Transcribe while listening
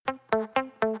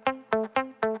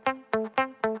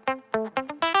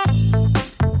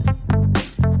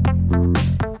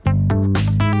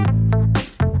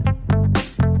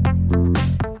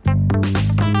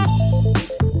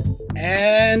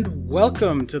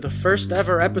welcome to the first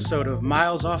ever episode of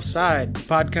Miles Offside, the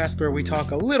podcast where we talk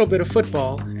a little bit of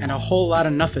football and a whole lot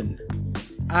of nothing.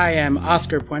 I am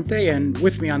Oscar Puente, and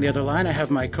with me on the other line, I have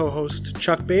my co-host,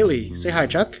 Chuck Bailey. Say hi,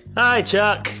 Chuck. Hi,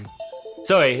 Chuck.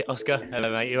 Sorry, Oscar.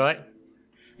 Hello, mate. You all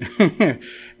right?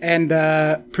 And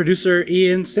producer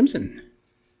Ian Simpson.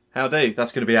 Howdy.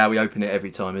 That's going to be how we open it every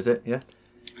time, is it? Yeah?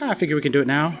 I figure we can do it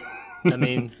now. I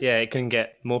mean, yeah, it can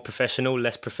get more professional,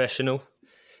 less professional.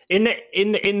 In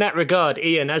that regard,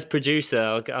 Ian, as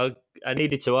producer, I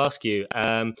needed to ask you: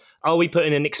 are we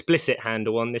putting an explicit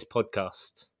handle on this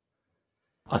podcast?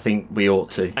 I think we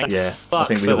ought to. Yeah, I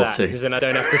think we ought to. Because then I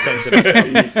don't have to censor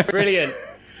myself. Brilliant.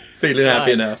 Feeling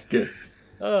happy now. Good.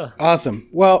 Awesome.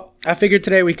 Well, I figured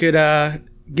today we could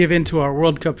give into our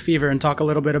World Cup fever and talk a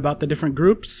little bit about the different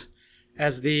groups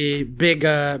as the big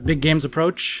games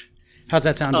approach. How's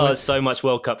that sound? Oh, so much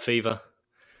World Cup fever.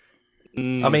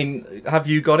 I mean, have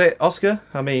you got it, Oscar?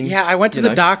 I mean, yeah, I went to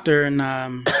the doctor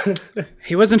and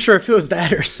he wasn't sure if it was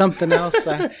that or something else.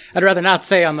 I'd rather not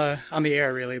say on the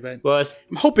air, really, but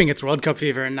I'm hoping it's World Cup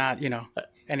fever and not,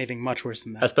 anything much worse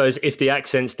than that. I suppose if the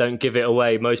accents don't give it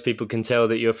away, most people can tell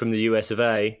that you're from the US of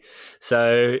A.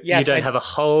 So you don't have a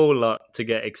whole lot to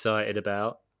get excited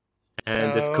about.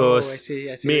 And of course, I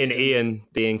see me and Ian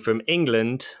being from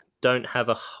England don't have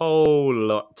a whole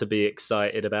lot to be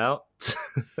excited about.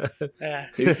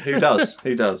 Who does?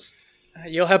 Who does?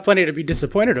 You'll have plenty to be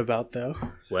disappointed about, though.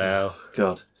 Well,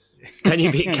 God, can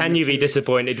you be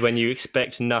disappointed when you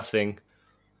expect nothing?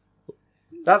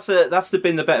 That's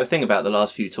been the better thing about the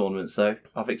last few tournaments, though.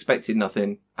 I've expected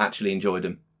nothing, actually enjoyed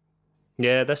them.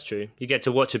 Yeah, that's true. You get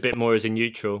to watch a bit more as a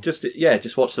neutral. Just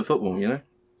watch the football, Well,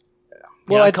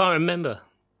 yeah, I can't remember.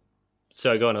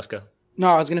 Sorry, go on, Oscar. No,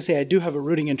 I was going to say I do have a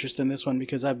rooting interest in this one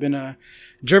because I've been a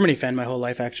Germany fan my whole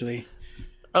life, actually.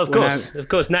 Oh, of course,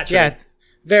 naturally. Yeah, it's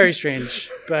very strange.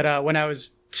 But when I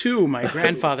was 2, my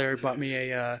grandfather bought me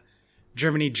a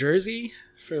Germany jersey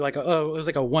for it was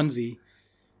like a onesie.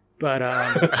 But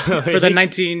for the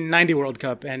 1990 World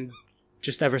Cup, and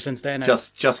just ever since then,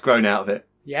 just grown out of it.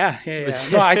 Yeah.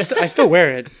 No, I still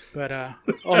wear it, but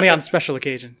only on special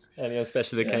occasions. Only on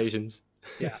special occasions.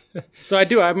 Yeah. So I'm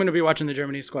going to be watching the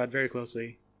Germany squad very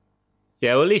closely.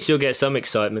 Yeah, well, at least you'll get some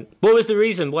excitement. What was the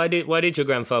reason? Why did your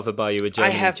grandfather buy you a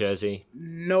Germany jersey?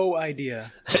 No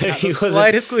idea. So Not the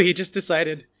slightest clue. He just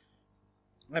decided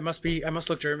I must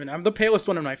look German. I'm the palest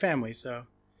one in my family, so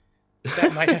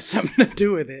that might have something to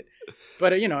do with it.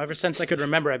 But ever since I could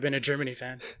remember, I've been a Germany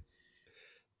fan.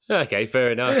 Okay,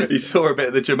 fair enough. You saw a bit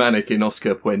of the Germanic in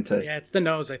Oscar Puente. Yeah, it's the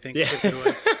nose, I think. Yeah.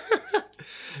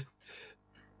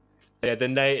 Yeah,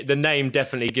 the name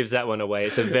definitely gives that one away.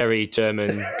 It's a very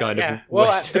German kind of.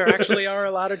 Well, there actually are a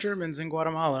lot of Germans in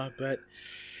Guatemala, but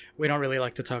we don't really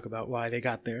like to talk about why they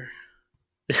got there.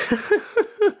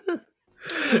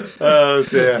 Oh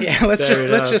dear. Yeah, let's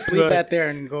just leave that there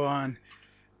and go on.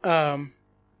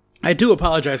 I do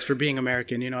apologize for being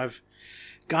American. I've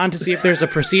gone to see if there's a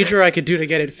procedure I could do to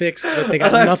get it fixed, but they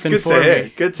got nothing for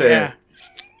me. Good to hear.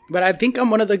 But I think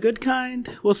I'm one of the good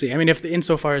kind. We'll see. I mean, if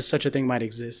insofar as such a thing might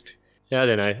exist. Yeah, I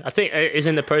don't know. I think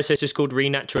isn't the process just called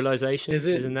renaturalization? Is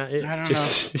it? Isn't that it? I don't know.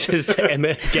 Just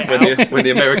when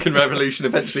the American Revolution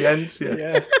eventually ends.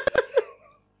 Yeah.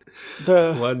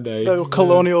 One day. The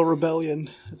colonial rebellion,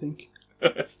 I think.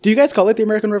 Do you guys call it the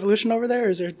American Revolution over there, or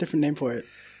is there a different name for it?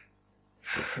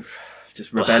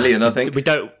 Just rebellion, I think. We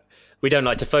don't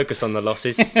like to focus on the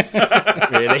losses,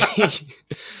 really.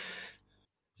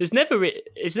 It's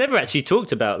never actually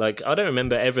talked about. Like, I don't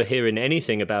remember ever hearing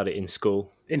anything about it in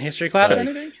school. In history class or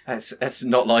anything? That's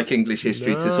not like English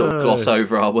history to sort of gloss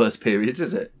over our worst periods,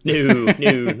 is it? No,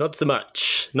 not so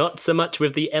much. Not so much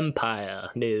with the Empire,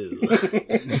 no.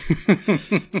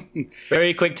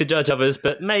 Very quick to judge others,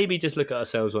 but maybe just look at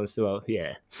ourselves once in a while.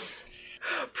 Yeah.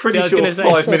 Pretty sure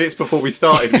 5 minutes before we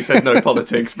started we said no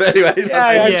politics, but anyway.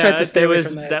 I tried to stay away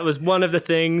from that. That was one of the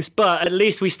things, but at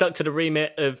least we stuck to the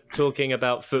remit of talking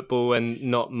about football and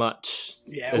not much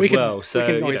we can always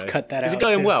cut that out. Is it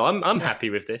going well? I'm happy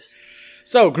with this.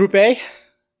 So, Group A?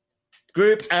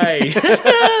 Group A.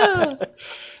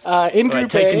 In Group A...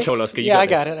 Take control, Oscar. I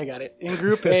got it. In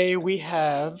Group A, we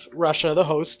have Russia, the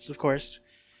hosts, of course,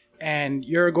 and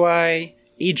Uruguay,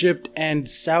 Egypt, and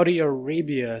Saudi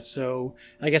Arabia. So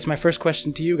I guess my first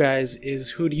question to you guys is,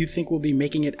 who do you think will be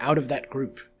making it out of that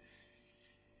group?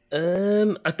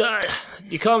 You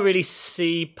can't really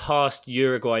see past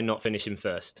Uruguay not finishing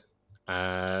first.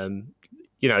 Being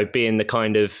the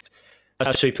kind of,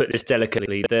 how should we put this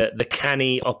delicately, the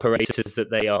canny operators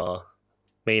that they are,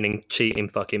 meaning cheating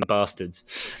fucking bastards.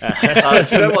 Do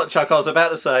you know what, Chuck? I was about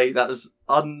to say that was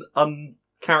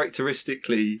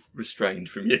uncharacteristically restrained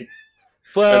from you.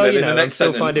 Well, I'm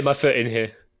still finding my foot in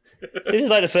here. This is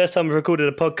like the first time we've recorded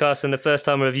a podcast and the first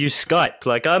time I've used Skype.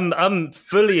 Like I'm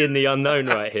fully in the unknown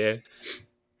right here.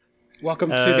 Welcome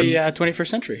to the 21st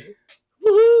century.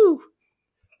 Woohoo!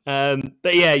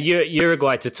 But yeah,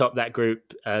 Uruguay to top that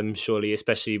group, surely,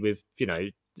 especially with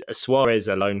Suarez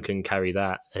alone can carry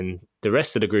that, and the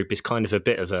rest of the group is kind of a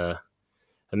bit of a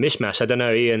mishmash. I don't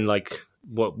know, Ian, like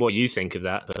what you think of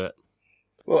that, but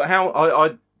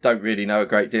I don't really know a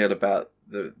great deal about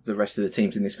the rest of the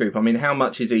teams in this group. I mean, how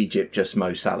much is Egypt just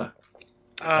Mo Salah?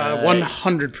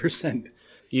 100%.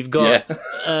 You've got,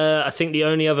 I think the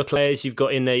only other players you've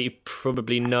got in there you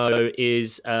probably know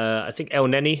is, I think El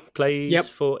Neni plays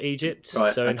for Egypt,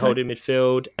 in holding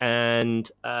midfield,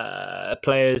 and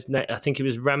players, I think it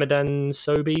was Ramadan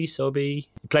Sobhi.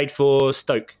 He played for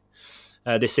Stoke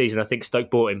this season. I think Stoke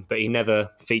bought him, but he never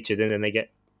featured, and then they get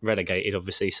relegated,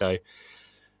 obviously, so...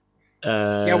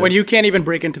 when you can't even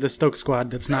break into the Stoke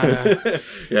squad, that's not not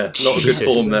a good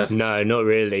form there. No, not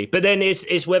really. But then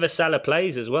it's whether Salah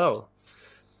plays as well.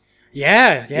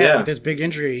 Yeah, with his big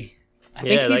injury. I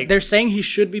think they're saying he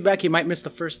should be back. He might miss the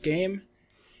first game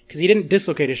because he didn't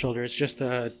dislocate his shoulder. It's just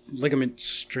a ligament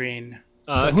strain.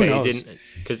 Okay, who knows? He didn't,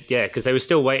 because they were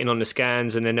still waiting on the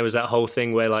scans, and then there was that whole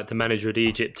thing where like the manager of the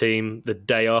Egypt team the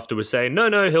day after was saying,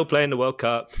 no, he'll play in the World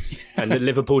Cup, and the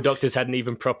Liverpool doctors hadn't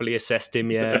even properly assessed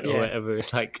him yet or whatever.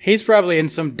 It's like he's probably in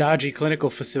some dodgy clinical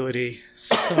facility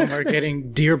somewhere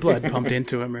getting deer blood pumped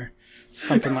into him or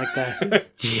something like that.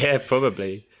 Yeah,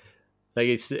 probably. Like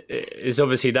it's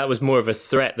obviously that was more of a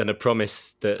threat than a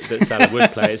promise that Salah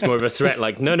would play. It's more of a threat,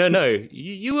 like no,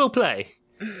 you will play.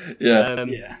 Yeah,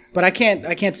 but I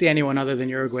can't see anyone other than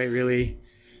Uruguay really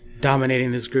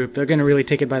dominating this group. They're going to really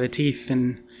take it by the teeth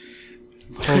and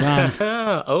hold on.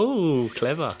 Oh,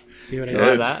 clever! See what I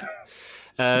did?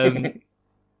 That.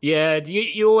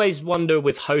 You always wonder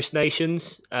with host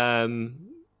nations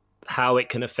how it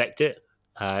can affect it,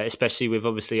 especially with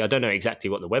obviously I don't know exactly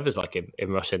what the weather's like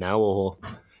in Russia now or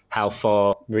how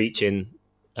far reaching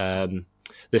the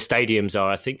stadiums are.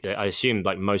 I assume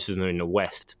like most of them are in the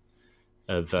west.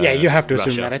 You have to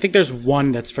assume that. I think there's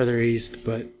one that's further east,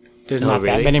 but there's not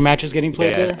that many matches getting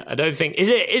played there. I don't think... Is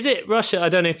it Russia? I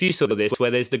don't know if you saw this,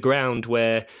 where there's the ground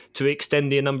where, to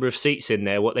extend the number of seats in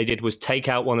there, what they did was take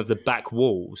out one of the back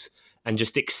walls and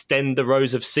just extend the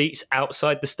rows of seats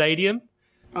outside the stadium.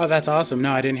 Oh, that's awesome.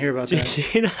 No, I didn't hear about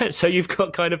that. You know, so you've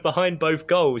got kind of behind both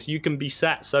goals, you can be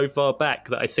sat so far back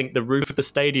that I think the roof of the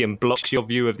stadium blocks your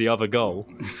view of the other goal.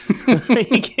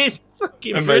 It's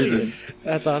fucking amazing. Brilliant.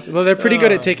 That's awesome. Well, they're pretty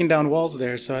good at taking down walls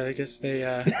there, so I guess they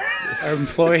are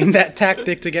employing that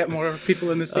tactic to get more people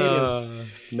in the stadiums.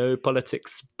 No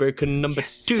politics broken number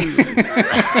 2.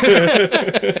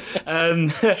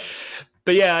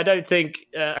 But yeah, I don't think.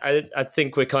 I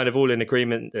think we're kind of all in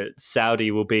agreement that Saudi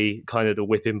will be kind of the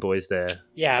whipping boys there.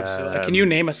 Yeah, absolutely. Can you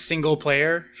name a single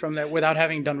player from that without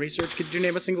having done research? Could you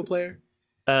name a single player?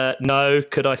 No.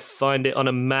 Could I find it on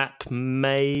a map?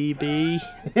 Maybe.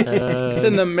 It's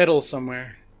in the middle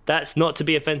somewhere. That's not to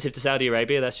be offensive to Saudi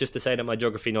Arabia. That's just to say that my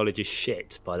geography knowledge is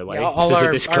shit, by the way. Yeah, all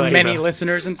our many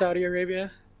listeners in Saudi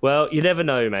Arabia? Well, you never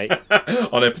know, mate.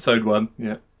 On episode 1,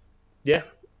 yeah. Yeah.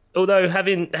 Although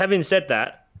having said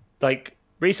that, like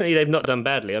recently they've not done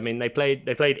badly. I mean, they played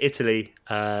Italy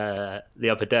the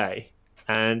other day,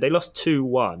 and they lost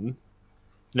 2-1. And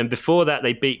then before that,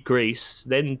 they beat Greece.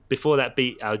 Then before that,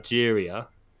 beat Algeria.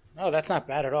 Oh, that's not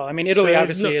bad at all. I mean, Italy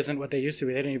obviously isn't what they used to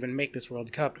be. They didn't even make this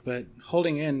World Cup, but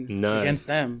holding in against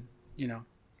them,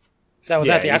 if that was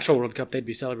at the actual World Cup, they'd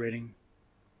be celebrating.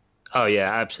 Oh yeah,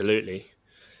 absolutely.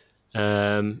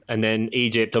 And then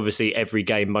Egypt, obviously, every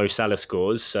game Mo Salah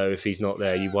scores. So if he's not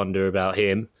there, you wonder about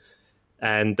him.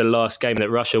 And the last game that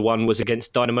Russia won was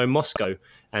against Dynamo Moscow.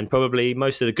 And probably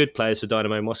most of the good players for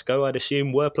Dynamo Moscow, I'd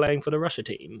assume, were playing for the Russia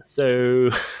team. So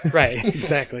right,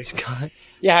 exactly. It's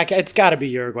got to be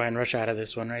Uruguay and Russia out of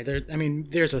this one, right?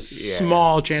 There's a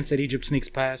small chance that Egypt sneaks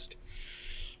past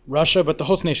Russia, but the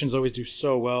host nations always do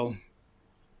so well.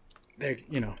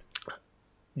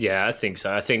 Yeah, I think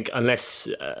so. I think unless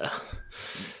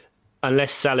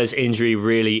Salah's injury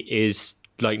really is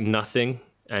like nothing,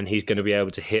 and he's going to be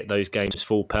able to hit those games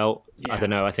full pelt. Yeah. I don't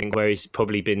know. I think where he's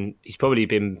probably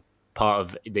been part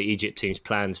of the Egypt team's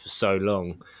plans for so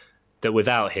long that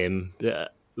without him,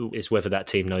 it's whether that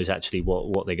team knows actually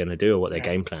what they're going to do or what their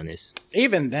game plan is.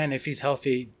 Even then, if he's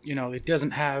healthy, it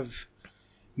doesn't have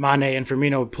Mane and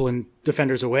Firmino pulling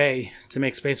defenders away to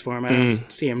make space for him. I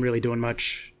don't see him really doing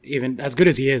much. Even as good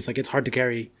as he is, like it's hard to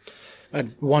carry a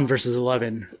 1 versus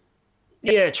 11.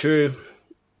 Yeah, true.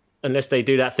 Unless they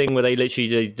do that thing where they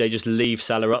literally they just leave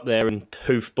Salah up there and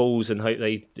hoof balls and hope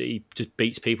he just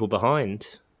beats people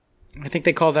behind. I think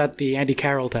they call that the Andy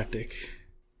Carroll tactic.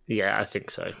 Yeah, I think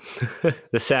so.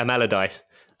 The Sam Allardyce.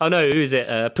 Oh no, who is it?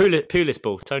 Pulis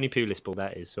ball. Tony Pulis ball.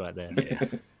 That is right there. Yeah.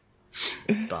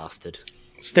 Bastard.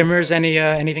 Stimmers,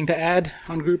 anything to add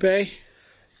on Group A?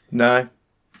 No.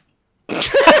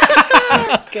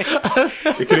 Okay.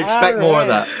 You can expect more of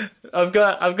that. I've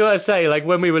got to say, like,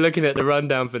 when we were looking at the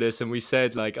rundown for this and we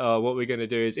said, like, oh, what we're going to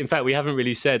do is, in fact, we haven't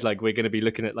really said, like, we're going to be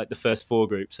looking at, like, the first 4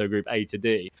 groups, so Group A to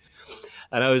D.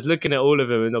 And I was looking at all of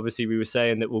them, and obviously we were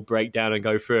saying that we'll break down and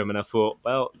go through them. And I thought,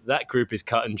 well, that group is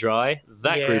cut and dry.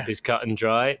 That group is cut and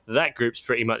dry. That group's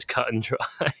pretty much cut and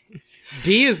dry.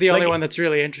 D is the only one that's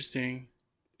really interesting.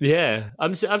 Yeah,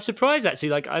 I'm surprised, actually.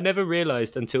 Like, I never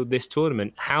realised until this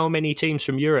tournament how many teams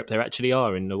from Europe there actually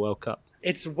are in the World Cup.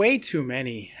 It's way too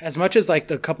many. As much as, like,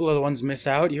 the couple of the ones miss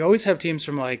out, you always have teams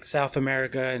from, like, South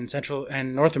America and Central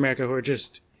and North America who are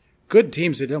just good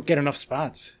teams who don't get enough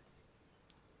spots.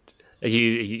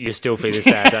 You're still feeling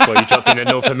sad. That's why you dropped in a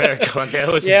North America one there,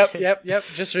 wasn't it? Yep.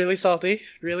 Just really salty.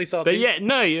 But yeah,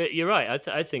 no, you're right.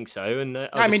 I think so. And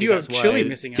I mean, you have Chile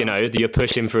missing out. You know, you're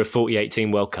pushing for a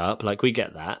 48-team World Cup. Like, we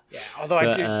get that. Yeah,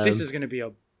 although this is going to be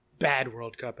a bad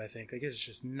World Cup, I think. Like, it's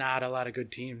just not a lot of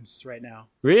good teams right now.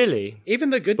 Really? Even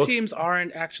the good teams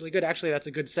aren't actually good. Actually, that's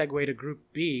a good segue to Group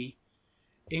B.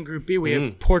 In Group B, we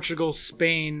have Portugal,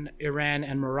 Spain, Iran,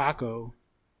 and Morocco.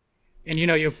 And, you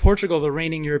know, you have Portugal, the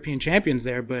reigning European champions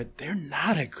there, but they're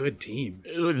not a good team.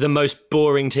 The most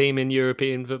boring team in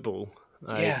European football.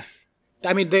 Yeah.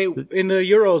 I mean, they in the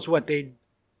Euros, they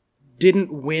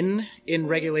didn't win in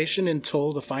regulation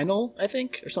until the final, I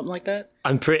think, or something like that.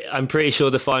 I'm pretty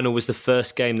sure the final was the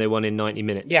first game they won in 90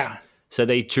 minutes. Yeah. So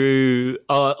they drew,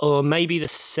 or maybe the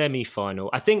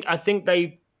semi-final. I think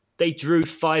they drew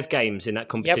 5 games in that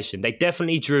competition. Yep. They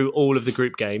definitely drew all of the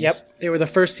group games. Yep. They were the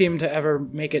first team to ever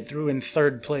make it through in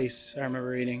 3rd place, I remember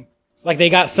reading. Like, they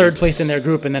got 3rd place in their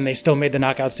group, and then they still made the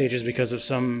knockout stages because of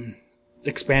some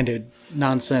expanded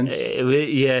nonsense.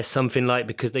 Yeah, something like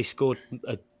because they scored...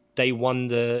 they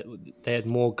had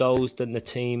more goals than the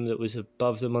team that was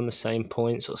above them on the same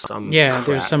points or some crap.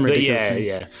 There's some ridiculous thing.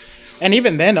 Yeah. And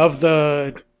even then,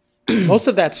 most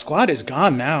of that squad is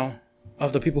gone now.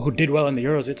 Of the people who did well in the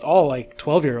Euros, it's all like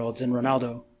 12-year-olds and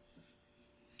Ronaldo.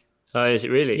 Oh, is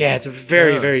it really? Yeah, it's a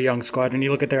very, very young squad. When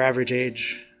you look at their average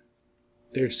age,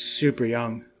 they're super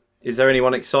young. Is there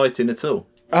anyone exciting at all?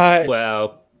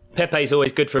 Well, Pepe's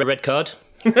always good for a red card.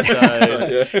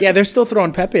 So. Yeah, they're still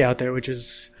throwing Pepe out there, which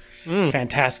is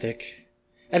fantastic.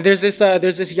 And there's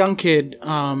this young kid,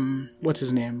 what's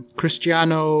his name?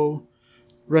 Cristiano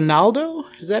Ronaldo?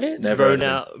 Is that it?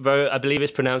 I believe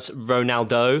it's pronounced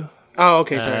Ronaldo. Oh,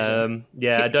 okay, sorry.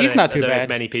 Yeah, he's not too bad. I don't know if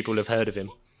many people have heard of him.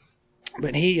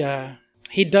 But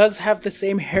he does have the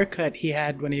same haircut he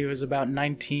had when he was about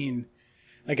 19.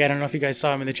 Like, I don't know if you guys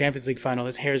saw him in the Champions League final.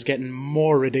 His hair's getting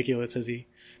more ridiculous as he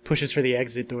pushes for the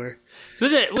exit door.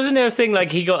 Wasn't there a thing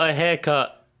like he got a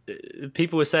haircut?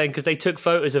 People were saying because they took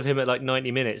photos of him at like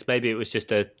 90 minutes. Maybe it was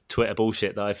just a Twitter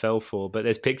bullshit that I fell for. But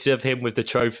there's pictures of him with the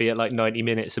trophy at like 90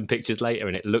 minutes and pictures later,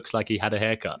 and it looks like he had a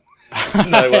haircut.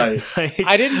 No way.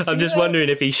 I didn't see I'm just that. Wondering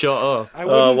if he shot off.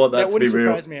 That wouldn't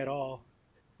surprise me at all.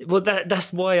 Well,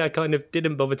 that's why I kind of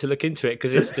didn't bother to look into it,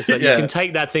 because it's just like you can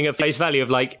take that thing at face value of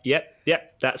like, yep,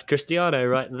 that's Cristiano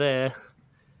right there.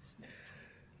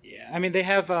 Yeah, I mean they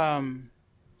have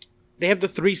the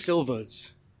 3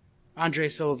 Silvas. Andre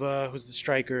Silva, who's the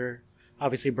striker,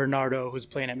 obviously Bernardo, who's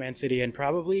playing at Man City and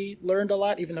probably learned a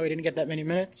lot, even though he didn't get that many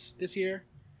minutes this year.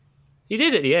 He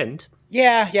did at the end.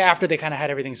 Yeah, after they kind of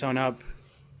had everything sewn up.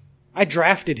 I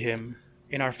drafted him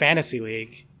in our fantasy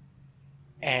league.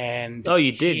 And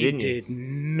you did, didn't you? He did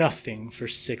nothing for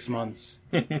 6 months.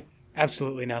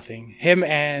 Absolutely nothing. Him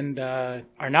and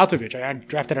Arnautovic. I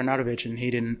drafted Arnautovic and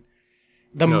he didn't.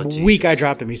 Week I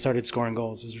dropped him, he started scoring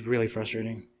goals. It was really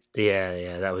frustrating.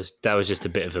 Yeah, that was just a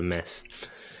bit of a mess.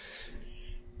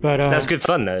 But that was good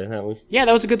fun though. That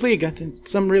was a good league. I think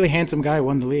some really handsome guy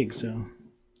won the league. So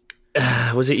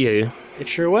was it you? It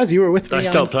sure was. You were with me. I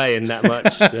stopped playing that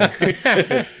much.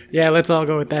 So. Yeah, let's all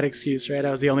go with that excuse, right?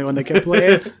 I was the only one that kept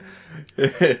playing.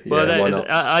 Well,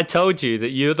 I told you that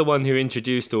you're the one who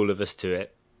introduced all of us to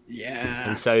it. Yeah.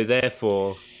 And so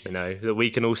therefore, that we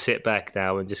can all sit back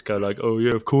now and just go like, oh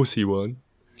yeah, of course he won.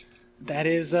 That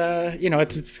is,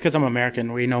 it's because I'm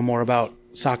American. We know more about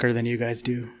soccer than you guys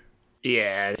do.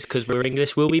 Yeah, it's because we're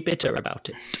English. We'll be bitter about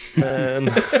it.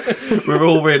 We're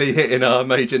all really hitting our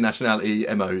major nationality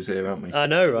MOs here, aren't we? I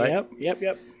know, right?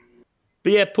 Yep.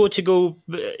 But yeah, Portugal,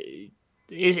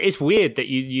 it's weird that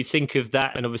you think of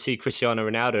that and obviously Cristiano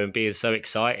Ronaldo and being so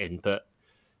exciting, but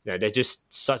they're just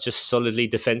such a solidly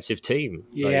defensive team.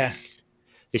 Yeah,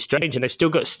 it's strange, and they've still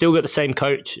got the same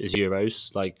coach as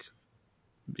Euros. Like,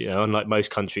 unlike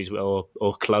most countries or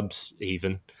clubs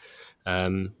even,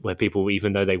 where people,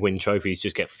 even though they win trophies,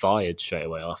 just get fired straight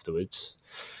away afterwards.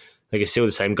 Like, it's still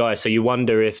the same guy. So you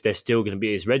wonder if they're still going to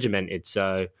be as regimented.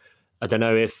 So I don't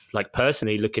know if, like,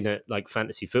 personally looking at like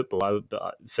fantasy football,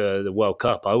 for the World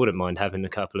Cup, I wouldn't mind having a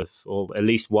couple of, or at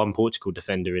least one Portugal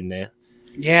defender in there.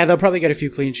 Yeah, they'll probably get a few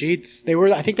clean sheets.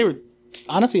 I think they were,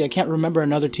 honestly, I can't remember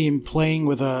another team playing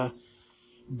with a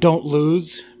don't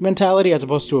lose mentality as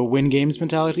opposed to a win games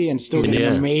mentality and still getting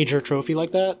a major trophy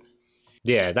like that.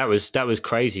 Yeah, that was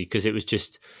crazy because it was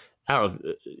just out of,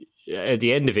 at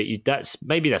the end of it, that's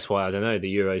why, I don't know,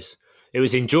 the Euros, it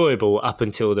was enjoyable up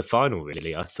until the final,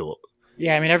 really, I thought.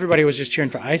 Yeah, I mean, everybody was just cheering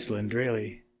for Iceland,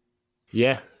 really.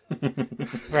 Yeah.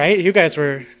 Right? You guys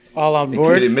were all on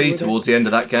board. Including me towards the end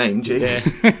of that game, gee.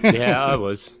 Yeah, I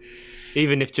was.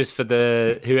 Even if just for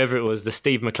whoever it was, the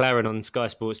Steve McLaren on Sky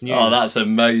Sports News. Oh, that's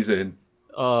amazing.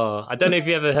 Oh, I don't know if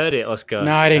you ever heard it, Oscar.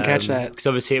 No, I didn't catch that. Because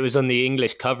obviously it was on the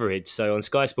English coverage. So on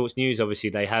Sky Sports News, obviously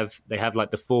they have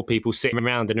like the four people sitting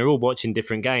around and they're all watching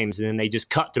different games, and then they just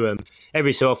cut to them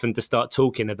every so often to start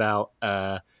talking about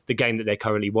the game that they're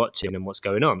currently watching and what's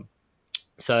going on.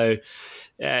 So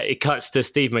it cuts to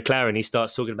Steve McLaren. He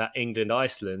starts talking about England,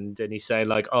 Iceland, and he's saying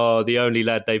like, "Oh, the only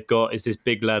lad they've got is this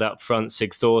big lad up front,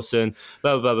 Sigthorsson."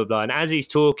 Blah blah blah blah blah. And as he's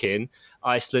talking,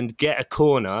 Iceland get a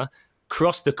corner,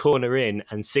 cross the corner in,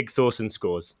 and Sigthorsson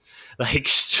scores. Like,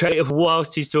 straight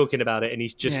whilst he's talking about it, and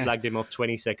he's just slagged him off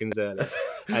 20 seconds early.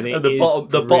 And the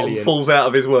bottom falls out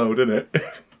of his world, doesn't it?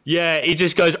 Yeah, he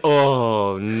just goes,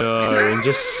 "Oh no," and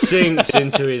just sinks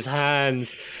into his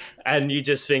hands. And you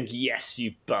just think, yes,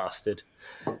 you bastard.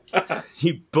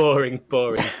 You boring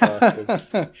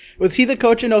bastard. Was he the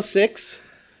coach in 2006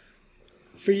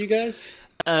 for you guys?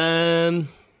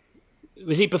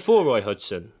 Was he before Roy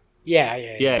Hodgson?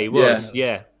 Yeah, he was.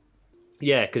 Yeah,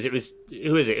 because it was,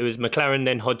 who is it? It was McLaren,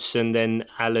 then Hodgson, then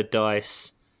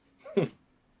Allardyce,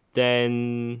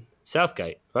 then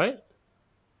Southgate, right?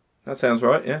 That sounds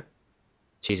right, yeah.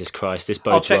 Jesus Christ, this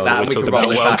I'll bodes check well that. we're talking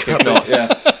about the World Cup. Not,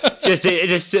 yeah.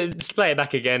 just play it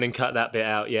back again and cut that bit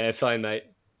out. Yeah, fine, mate.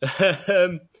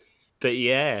 But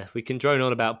yeah, we can drone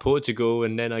on about Portugal,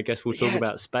 and then I guess we'll talk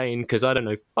about Spain, because I don't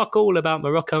know fuck all about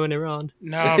Morocco and Iran.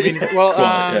 No, I mean,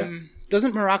 well,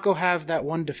 doesn't Morocco have that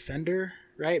one defender,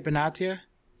 right? Benatia?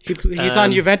 He's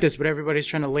on Juventus, but everybody's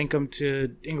trying to link him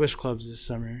to English clubs this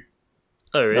summer.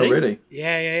 Oh, really? Oh, really?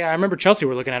 Yeah. I remember Chelsea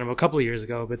were looking at him a couple of years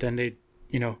ago, but then they,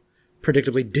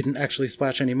 predictably didn't actually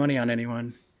splash any money on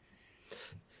anyone.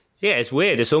 Yeah, it's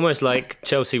weird. It's almost like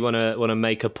Chelsea want to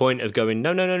make a point of going,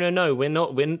 no,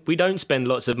 we don't spend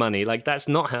lots of money. Like, that's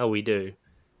not how we do.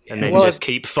 And then just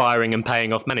keep firing and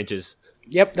paying off managers.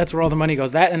 Yep, that's where all the money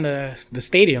goes. That and the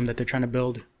stadium that they're trying to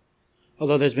build.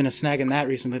 Although there's been a snag in that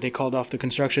recently. They called off the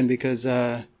construction because,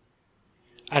 I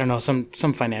don't know, some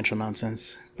financial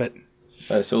nonsense. But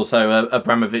it's also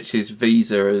Abramovich's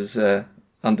visa is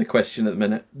under question at the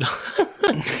minute.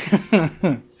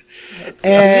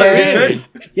 Really?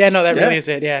 Yeah, no, that really is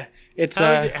it. Yeah, it's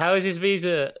how is his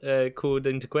visa called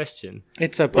into question?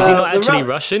 Is he not actually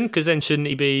Russian? Because then shouldn't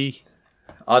he be?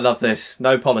 I love this.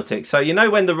 No politics. So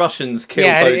when the Russians killed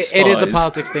those spies... it is a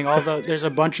politics thing. Although there's a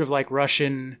bunch of like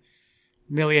Russian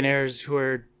millionaires who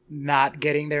are not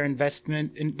getting their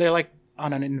investment, and they're like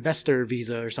on an investor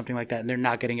visa or something like that, and they're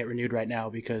not getting it renewed right now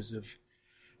because of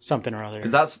something or other.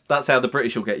 Because that's how the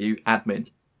British will get you, admin.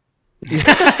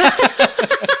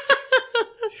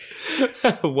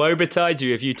 Woe betide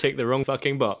you if you tick the wrong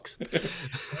fucking box.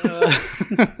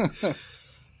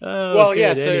 Well,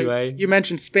 yeah. So anyway, you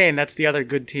mentioned Spain. That's the other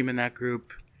good team in that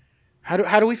group.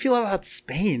 How do we feel about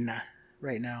Spain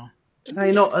right now?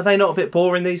 Are they not a bit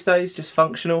boring these days? Just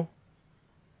functional.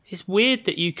 It's weird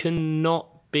that you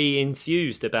cannot be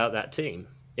enthused about that team.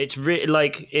 It's really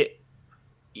like it.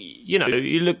 You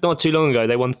look not too long ago.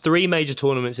 They won 3 major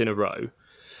tournaments in a row.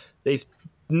 They've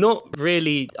not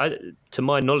really, to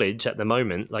my knowledge at the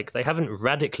moment, like they haven't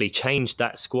radically changed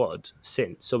that squad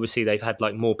since. Obviously, they've had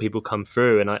like more people come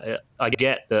through, and I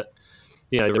get that.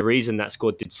 The reason that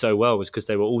squad did so well was because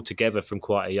they were all together from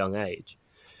quite a young age,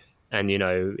 and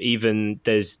even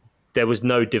there was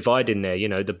no divide in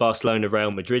there. The Barcelona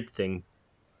Real Madrid thing.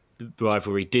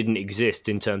 Rivalry didn't exist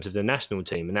in terms of the national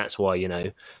team, and that's why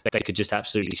they could just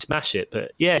absolutely smash it.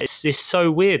 But yeah, it's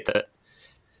so weird that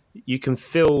you can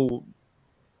feel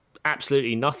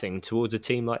absolutely nothing towards a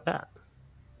team like that.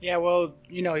 Yeah, well,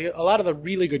 a lot of the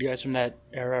really good guys from that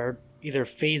era are either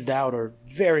phased out or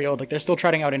very old. Like, they're still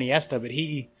trotting out Iniesta, but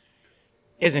he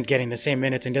isn't getting the same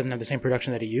minutes and doesn't have the same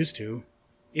production that he used to.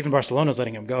 Even Barcelona's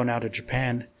letting him go now to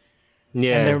Japan.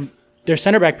 Yeah. And their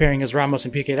center back pairing is Ramos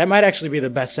and Piqué. That might actually be the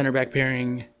best center back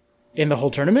pairing in the whole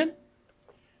tournament.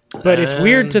 But it's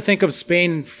weird to think of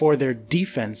Spain for their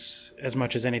defense as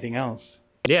much as anything else.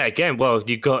 Yeah, again, well,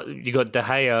 you got De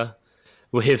Gea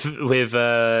with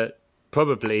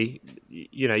probably,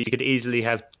 you know, you could easily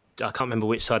have, I can't remember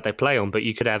which side they play on, but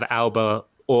you could have Alba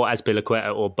or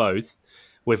Azpilicueta or both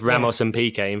with Ramos and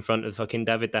Piqué in front of fucking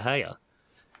David De Gea.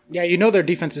 Yeah, you know their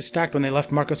defense is stacked when they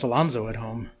left Marcos Alonso at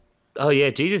home. Oh yeah,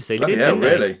 Jesus, they did. Yeah, didn't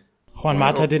really. They? Juan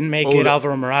Mata didn't make it.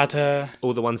 Alvaro Morata.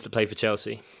 All the ones that play for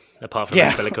Chelsea, apart from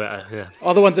Azpilicueta. Yeah.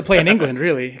 All the ones that play in England,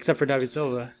 really, except for David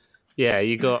Silva. Yeah,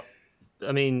 you got.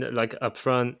 I mean, like up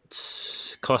front,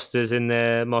 Costa's in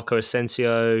there, Marco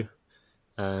Asensio,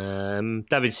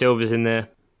 David Silva's in there.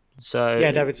 So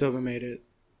yeah, David Silva made it.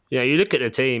 Yeah, you look at the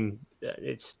team,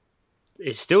 it's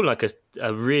still like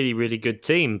a really, really good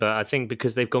team, but I think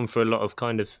because they've gone through a lot of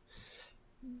kind of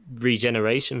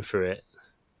regeneration for it.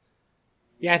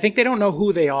 Yeah, I think they don't know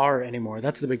who they are anymore.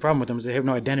 That's the big problem with them, is they have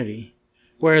no identity.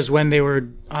 Whereas when they were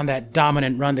on that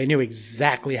dominant run, they knew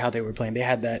exactly how they were playing. They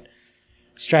had that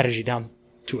strategy down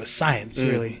to a science,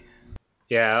 really.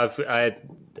 Yeah, I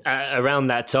around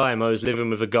that time, I was living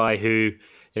with a guy who,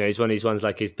 you know, he's one of these ones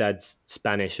like his dad's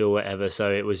Spanish or whatever.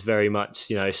 So it was very much,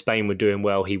 you know, if Spain were doing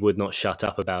well, he would not shut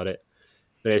up about it.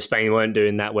 But if Spain weren't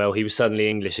doing that well, he was suddenly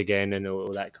English again and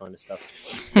all that kind of stuff.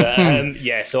 But,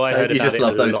 yeah, so I heard about it. You just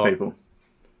love those people.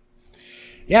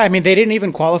 Yeah, I mean, they didn't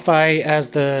even qualify as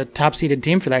the top-seeded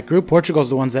team for that group.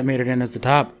 Portugal's the ones that made it in as the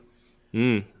top.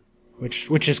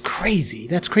 Which is crazy.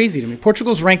 That's crazy to me.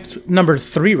 Portugal's ranked number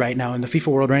 3 right now in the FIFA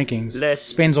World Rankings.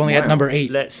 Spain's only at number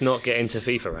 8. Let's not get into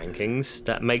FIFA rankings.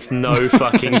 That makes no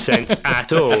fucking sense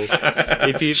at all.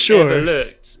 If you've ever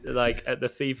looked like at the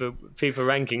FIFA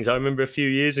rankings, I remember a few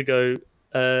years ago,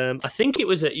 I think it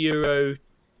was at the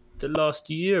last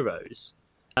Euros,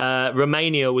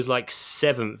 Romania was like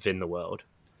 7th in the world.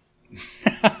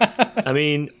 I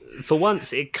mean, for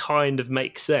once, it kind of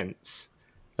makes sense.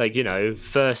 Like, you know,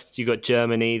 first you got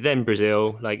Germany, then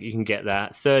Brazil. Like, you can get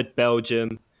that. Third,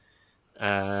 Belgium.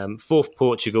 4th,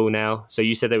 Portugal now. So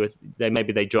you said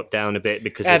they dropped down a bit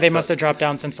because they must have dropped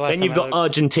down since the last. Then you've got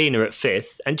Argentina at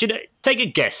 5th, and you know, take a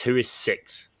guess who is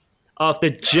 6th after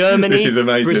Germany,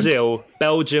 Brazil,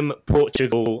 Belgium,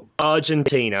 Portugal,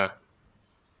 Argentina.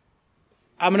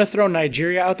 I'm gonna throw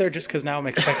Nigeria out there just because now I'm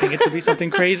expecting it to be something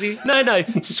crazy. No,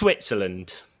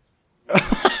 Switzerland.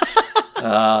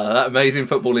 That amazing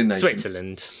footballing nation.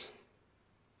 Switzerland.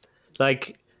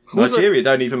 Like Nigeria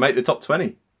don't even make the top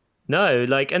 20. No,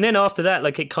 like, and then after that,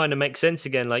 like, it kind of makes sense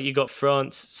again. Like, you got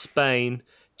France, Spain,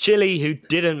 Chile, who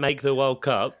didn't make the World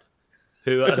Cup,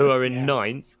 who are in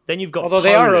 9th. Then you've got Poland.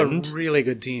 They are a really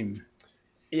good team.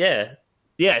 Yeah,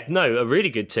 no, a really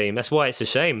good team. That's why it's a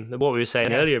shame. What we were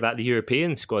saying earlier about the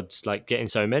European squads, like, getting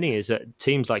so many, is that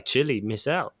teams like Chile miss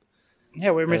out.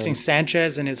 Yeah, we're missing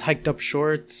Sanchez and his hiked up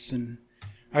shorts, and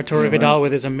Arturo Vidal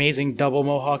with his amazing double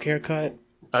mohawk haircut.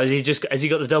 Oh, has he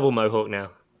got the double mohawk now?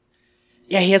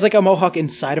 Yeah, he has like a mohawk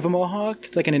inside of a mohawk.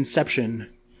 It's like an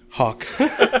Inception hawk.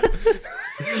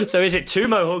 So is it 2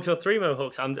 mohawks or 3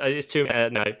 mohawks? It's too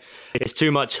no. It's too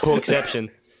much hawkception.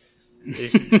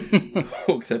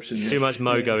 Hawkception. Yeah. Too much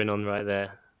going on right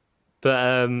there.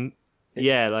 But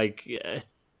yeah, like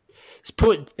it's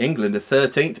put England are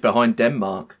 13th behind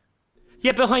Denmark.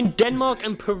 Yeah, behind Denmark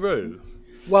and Peru.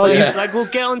 Well, like we'll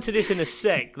get onto this in a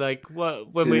sec. Like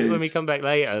when we come back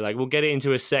later, like we'll get it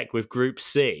into a sec with Group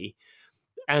C.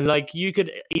 And like you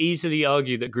could easily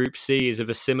argue that Group C is of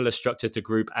a similar structure to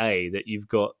Group A, that you've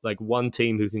got like 1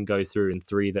 team who can go through and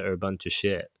 3 that are a bunch of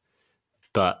shit,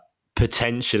 but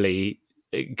potentially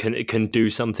it can do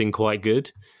something quite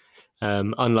good.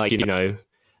 Unlike, you know,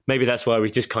 maybe that's why we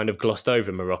just kind of glossed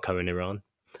over Morocco and Iran.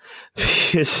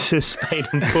 Because Spain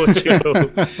and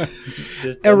Portugal.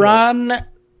 Iran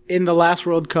in the last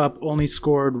World Cup only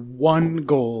scored 1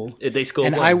 goal. They scored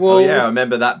and 1. I will. Oh, yeah, I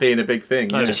remember that being a big thing.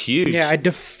 That was huge. Yeah, I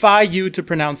defy you to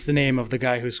pronounce the name of the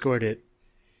guy who scored it.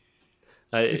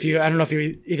 I don't know if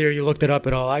either of you looked it up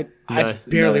at all. I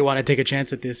barely want to take a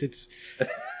chance at this. It's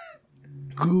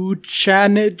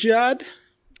Ghoochannejad.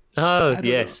 Oh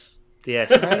yes,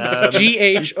 yes.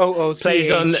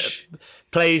 Ghooch.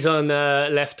 Plays on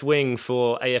left wing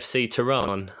for AFC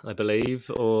Tehran, I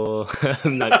believe, or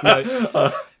no.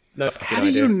 How do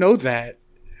you know that?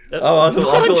 I thought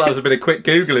that was a bit of quick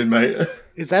Googling, mate.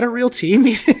 Is that a real team,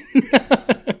 even?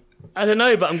 I don't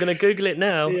know, but I'm going to Google it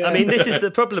now. Yeah. I mean, this is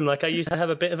the problem. Like, I used to have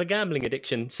a bit of a gambling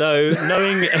addiction. So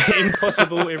knowing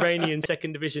impossible Iranian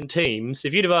second division teams,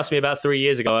 if you'd have asked me about 3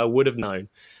 years ago, I would have known.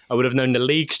 I would have known the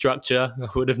league structure. I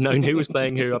would have known who was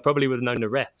playing who. I probably would have known the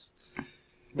refs.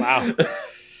 Wow.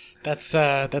 That's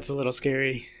a little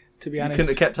scary, to be honest. You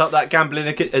couldn't have kept up that gambling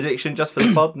addiction just for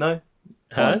the pod, no?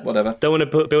 Huh? Oh, whatever. Don't want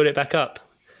to build it back up.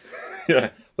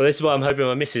 Yeah. Well, this is why I'm hoping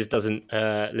my missus doesn't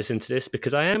listen to this,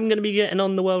 because I am going to be getting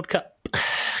on the World Cup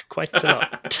quite a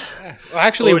lot. Well,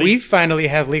 actually, we finally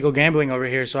have legal gambling over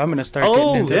here, so I'm going to start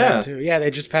getting into that too. Yeah,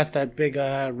 they just passed that big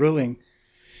ruling.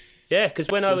 Yeah, because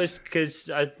when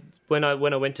I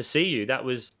went to see you, that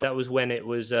was when it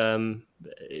was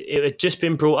it had just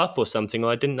been brought up or something.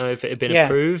 I didn't know if it had been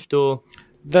approved or.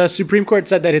 The Supreme Court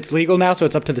said that it's legal now, so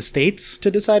it's up to the states to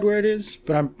decide where it is.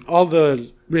 But all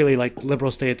the really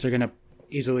liberal states are gonna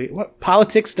easily.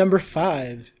 Politics number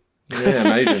 5. Yeah,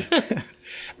 amazing.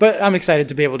 But I'm excited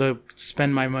to be able to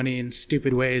spend my money in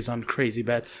stupid ways on crazy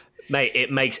bets. Mate,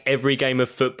 it makes every game of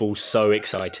football so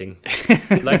exciting.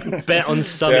 Like, bet on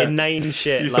some inane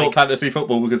shit. You thought fantasy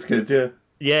football was good, yeah.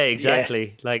 Yeah,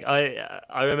 exactly. Yeah. Like,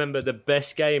 I remember the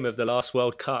best game of the last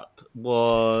World Cup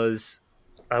was.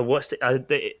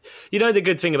 You know, the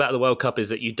good thing about the World Cup is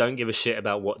that you don't give a shit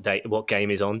about what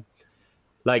game is on.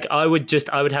 Like, I would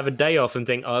have a day off and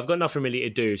think, I've got nothing really to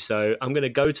do, so I'm going to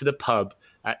go to the pub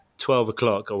at 12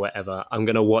 o'clock or whatever. I'm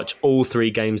going to watch all 3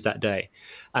 games that day.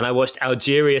 And I watched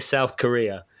Algeria, South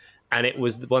Korea, and it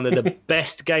was one of the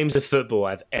best games of football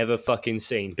I've ever fucking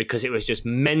seen, because it was just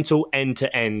mental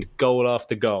end-to-end, goal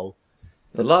after goal.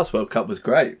 The last World Cup was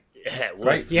great. Yeah,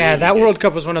 great. Yeah, that World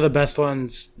Cup was one of the best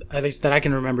ones, at least that I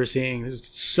can remember seeing.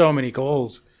 There's so many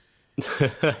goals.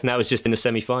 And that was just in the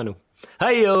semi-final.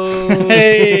 Hey-yo!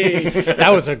 Hey!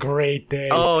 That was a great day.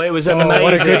 Oh, it was amazing.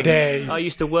 What a good day. I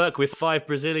used to work with 5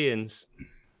 Brazilians.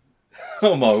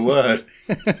 Oh, my word.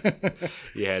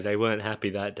 Yeah, they weren't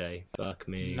happy that day. Fuck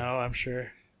me. No, I'm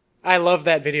sure. I love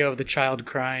that video of the child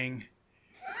crying.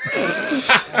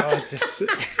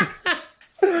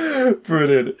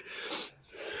 Brilliant.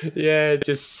 Yeah,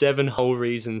 just 7 whole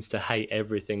reasons to hate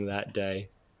everything that day.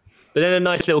 But then a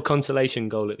nice little consolation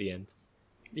goal at the end.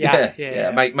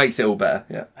 Yeah. Makes it all better.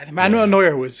 Yeah. Manuel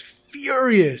Neuer was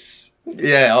furious.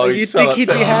 Yeah. Oh, you'd think he'd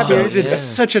be happy. He's in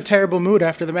such a terrible mood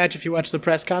after the match. If you watch the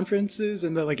press conferences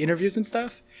and the interviews and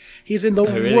stuff, he's in the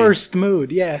worst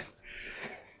mood. Yeah,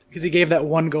 because he gave that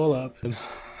 1 goal up.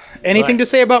 Anything to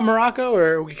say about Morocco, or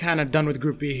are we kind of done with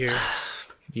Group B here?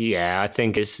 Yeah, I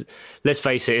think let's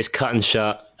face it, it's cut and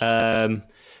shut.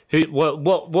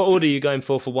 What order are you going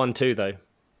for 1-2 though?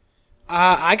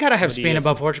 I gotta have Spain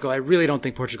above Portugal. I really don't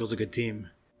think Portugal's a good team.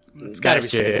 It's gotta be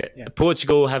Spain. Yeah.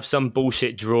 Portugal have some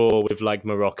bullshit draw with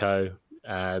Morocco.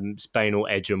 Spain will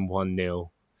edge them 1-0.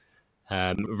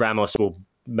 Ramos will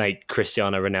make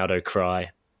Cristiano Ronaldo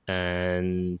cry,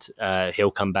 and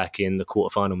he'll come back in the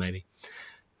quarterfinal maybe.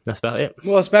 That's about it.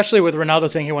 Well, especially with Ronaldo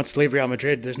saying he wants to leave Real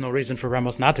Madrid, there's no reason for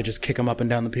Ramos not to just kick him up and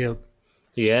down the field.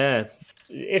 Yeah,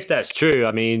 if that's true,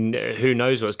 I mean, who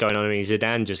knows what's going on? I mean,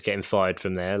 Zidane just getting fired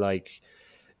from there. Like,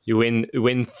 you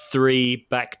win 3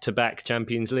 back-to-back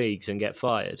Champions Leagues and get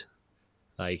fired.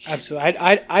 Like, absolutely,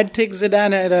 I'd take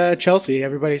Zidane at Chelsea.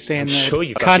 Everybody's saying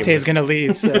that Conte is going to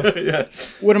leave, so yeah.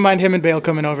 Wouldn't mind him and Bale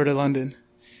coming over to London.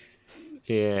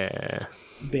 Yeah,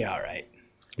 be all right.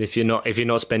 If you're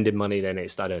not spending money, then I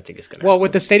don't think it's going to. Well,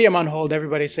 with the stadium on hold,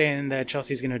 everybody's saying that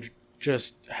Chelsea's going to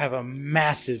just have a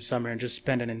massive summer and just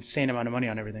spend an insane amount of money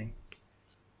on everything.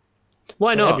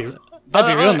 Why not?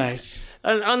 That'd be real nice.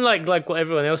 And unlike what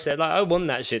everyone else said, I want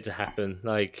that shit to happen.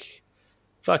 Like,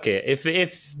 fuck it. If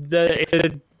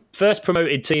the first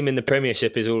promoted team in the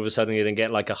Premiership is all of a sudden going to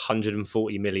get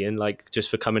 140 million, just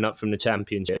for coming up from the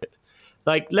Championship,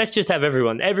 let's just have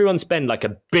everyone spend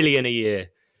 $1 billion a year.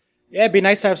 Yeah, it'd be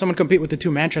nice to have someone compete with the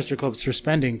 2 Manchester clubs for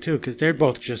spending too, because they're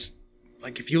both just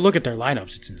if you look at their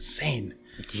lineups, it's insane.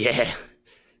 Yeah,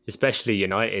 especially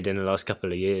United in the last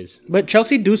couple of years. But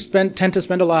Chelsea tend to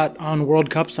spend a lot on World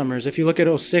Cup summers. If you look at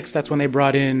 2006, that's when they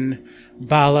brought in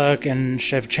Ballack and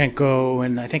Shevchenko,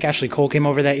 and I think Ashley Cole came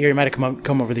over that year. He might have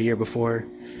come over the year before.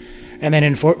 And then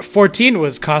in 2014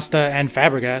 was Costa and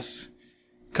Fabregas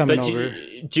coming over.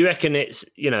 Do you reckon it's,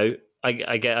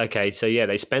 I get, okay, so yeah,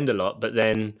 they spend a lot, but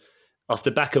then off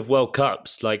the back of World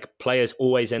Cups, players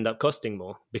always end up costing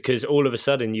more, because all of a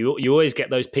sudden you always get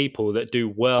those people that do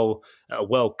well at a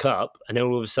World Cup, and then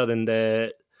all of a sudden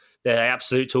they're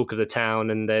absolute talk of the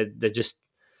town, and they're just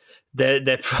their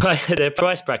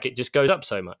price bracket just goes up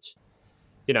so much.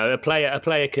 A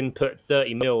player can put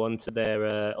 30 mil onto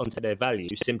their value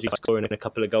simply by scoring a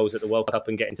couple of goals at the World Cup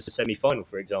and getting to the semi-final,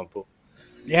 for example.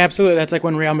 Yeah, absolutely. That's like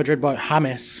when Real Madrid bought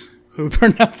James, who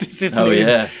pronounces his name. Oh,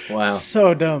 yeah. Wow.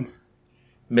 So dumb.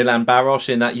 Milan Baros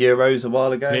in that Euros a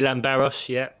while ago. Milan Baros,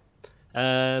 yeah.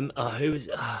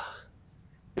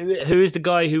 Who is the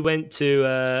guy who went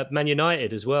to Man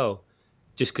United as well?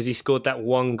 Just because he scored that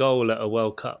one goal at a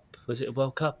World Cup. Was it a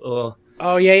World Cup or?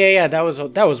 Oh yeah. That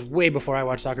was way before I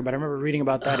watched soccer, but I remember reading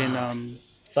about that in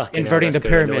Inverting the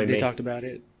Pyramid. They talked about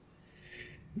it.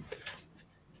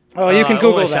 Oh, you can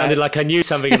Google that. It sounded like I knew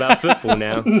something about football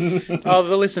now. Oh,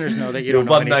 the listeners know that you don't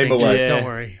know anything. One name away. Yeah, don't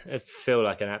worry. I feel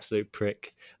like an absolute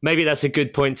prick. Maybe that's a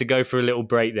good point to go for a little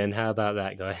break then. How about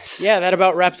that, guys? Yeah, that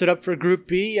about wraps it up for Group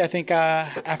B. I think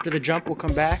after the jump, we'll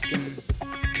come back and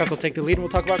Chuck will take the lead and we'll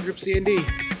talk about Group C and D.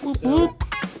 So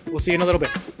we'll see you in a little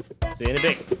bit. See you in a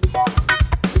bit.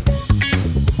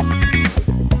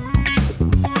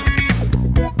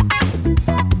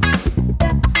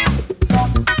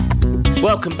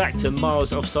 Welcome back to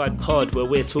Miles Offside Pod, where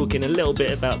we're talking a little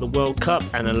bit about the World Cup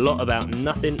and a lot about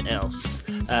nothing else.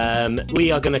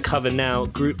 We are going to cover now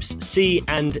Groups C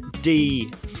and D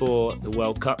for the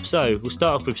World Cup. So we'll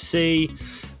start off with C.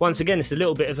 Once again, it's a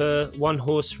little bit of a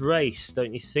one-horse race,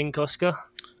 don't you think, Oscar?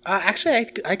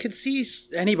 Actually, I could see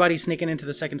anybody sneaking into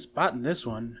the second spot in this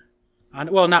one.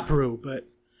 Well, not Peru, but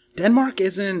Denmark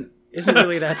isn't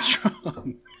really that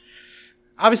strong.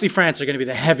 Obviously, France are going to be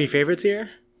the heavy favorites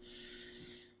here.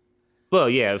 Well,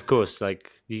 yeah, of course.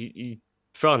 Like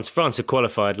France are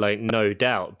qualified, like no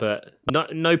doubt, but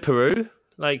no Peru.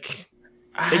 Like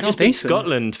they just beat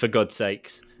Scotland for God's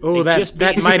sakes. Oh,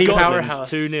 that mighty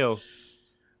powerhouse 2-0.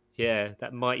 Yeah,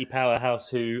 that mighty powerhouse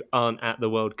who aren't at the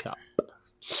World Cup.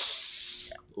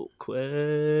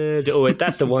 Awkward. Oh,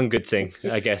 that's the one good thing,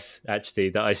 I guess. Actually,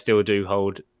 that I still do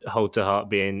hold to heart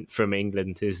being from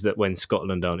England is that when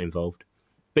Scotland aren't involved.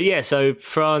 But yeah, so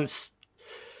France.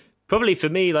 Probably for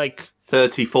me, like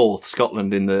 34th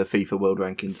Scotland in the FIFA World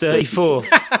Rankings.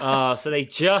 34th. So they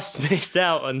just missed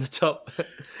out on the top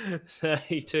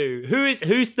 32. Who's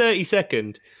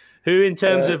 32nd? Who in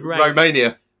terms of rank?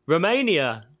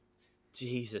 Romania.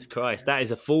 Jesus Christ, that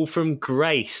is a fall from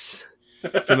grace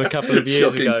from a couple of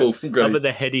years ago. Up at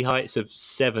the heady heights of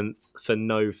 7th for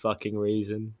no fucking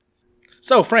reason.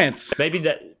 So France. Maybe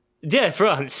that. Yeah,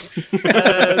 France.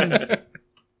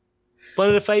 One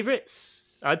of the favourites.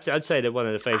 I'd say they're one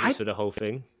of the favourites for the whole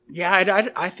thing. Yeah,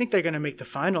 I think they're going to make the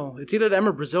final. It's either them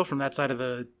or Brazil from that side of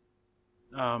the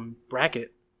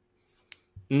bracket.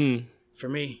 For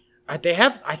me, I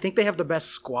think they have the best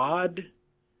squad.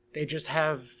 They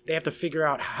have to figure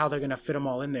out how they're going to fit them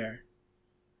all in there.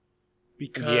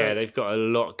 Because they've got a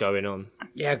lot going on.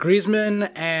 Yeah, Griezmann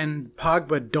and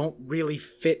Pogba don't really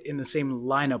fit in the same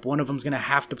lineup. One of them's going to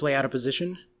have to play out of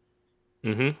position.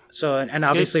 Mm-hmm. So, and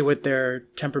obviously with their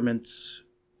temperaments,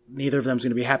 neither of them's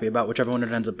going to be happy about whichever one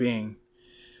it ends up being.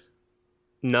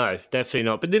 No, definitely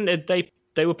not. But didn't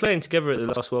they were playing together at the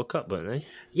last World Cup, weren't they?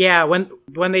 Yeah,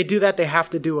 when they do that, they have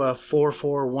to do a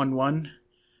 4-4-1-1.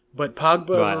 But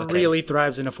Pogba really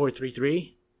thrives in a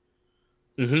 4-3-3.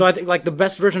 Mm-hmm. So I think like the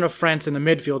best version of France in the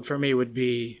midfield for me would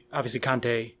be obviously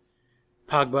Kanté,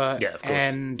 Pogba,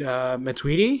 and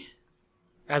Matuidi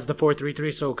as the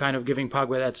 4-3-3. So kind of giving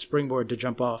Pogba that springboard to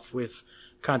jump off with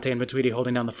Kanté and Matuidi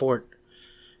holding down the fort.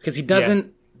 Because he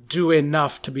doesn't do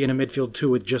enough to be in a midfield two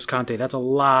with just Kanté. That's a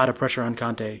lot of pressure on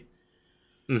Kanté.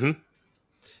 Mm-hmm.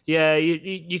 Yeah,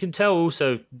 you can tell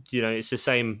also, it's the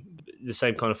same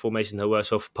kind of formation that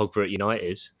works well for Pogba at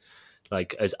United.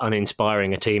 Like, as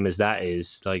uninspiring a team as that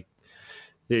is, like,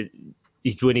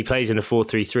 when he plays in a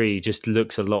 4-3-3, he just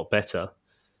looks a lot better.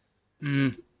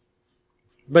 Mm.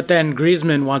 But then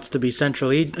Griezmann wants to be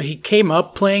central. He came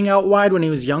up playing out wide when he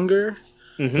was younger.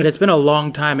 Mm-hmm. But it's been a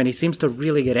long time, and he seems to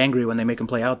really get angry when they make him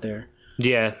play out there.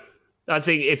 Yeah. I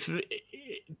think if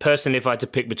I had to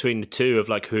pick between the two of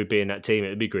like who would be in that team, it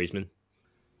would be Griezmann.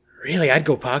 Really? I'd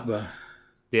go Pogba.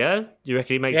 Yeah? You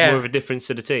reckon he makes more of a difference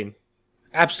to the team?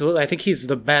 Absolutely. I think he's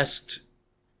the best,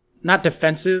 not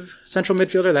defensive central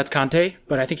midfielder, that's Kanté,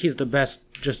 but I think he's the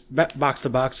best just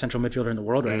box-to-box central midfielder in the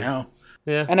world right now.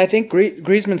 Yeah. And I think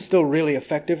Griezmann's still really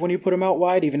effective when you put him out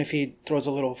wide, even if he throws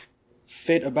a little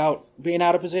fit about being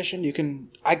out of position. The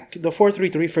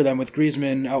 4-3-3 for them with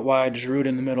Griezmann out wide, Giroud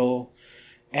in the middle,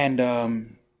 and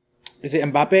is it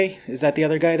Mbappe? Is that the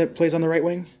other guy that plays on the right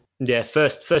wing? Yeah,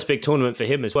 first big tournament for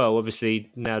him as well.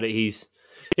 Obviously, now that is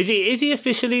he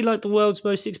officially like the world's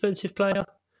most expensive player?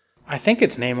 I think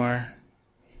it's Neymar.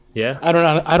 Yeah, I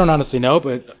don't honestly know,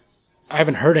 but I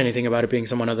haven't heard anything about it being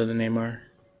someone other than Neymar.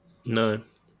 No,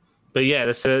 but yeah,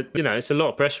 it's a lot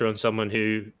of pressure on someone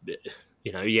who. He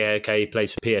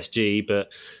plays for PSG,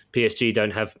 but PSG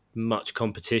don't have much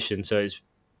competition, so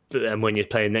and when you're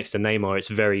playing next to Neymar, it's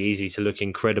very easy to look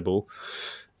incredible.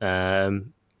 So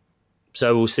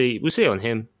we'll see on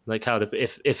him, like how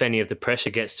if any of the pressure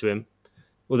gets to him.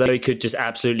 Although he could just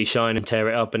absolutely shine and tear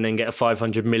it up, and then get a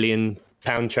 £500 million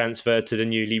transfer to the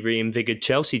newly reinvigorated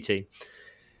Chelsea team.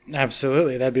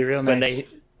 Absolutely, that'd be real nice. When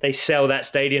they sell that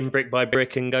stadium brick by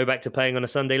brick and go back to playing on a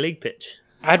Sunday league pitch.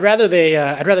 I'd rather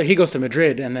he goes to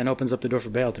Madrid and then opens up the door for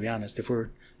Bale. To be honest, if we're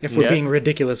being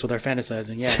ridiculous with our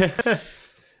fantasizing, yeah.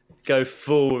 Go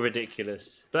full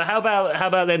ridiculous. But how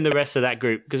about then the rest of that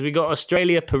group? Because we got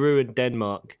Australia, Peru, and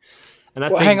Denmark. And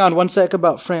hang on one sec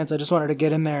about France. I just wanted to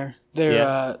get in there.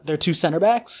 Their two center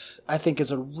backs, I think,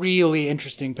 is a really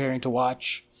interesting pairing to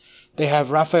watch. They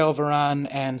have Rafael Varane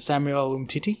and Samuel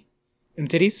Umtiti.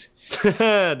 Umtitties?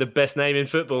 The best name in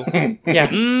football. Yeah.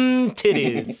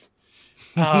 Titties.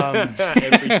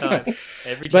 Every time.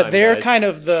 But they're kind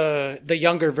of the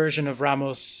younger version of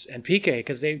Ramos and Piqué,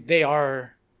 because they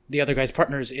are the other guys'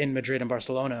 partners in Madrid and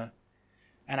Barcelona.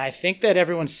 And I think that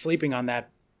everyone's sleeping on that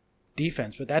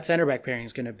defense, but that center back pairing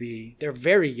is going to be, they're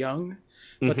very young,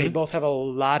 but they both have a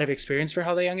lot of experience for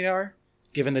how young they are,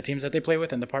 given the teams that they play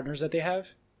with and the partners that they have.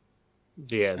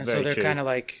 Yeah, and so they're kind of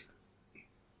like,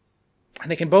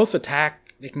 and they can both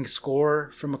attack, they can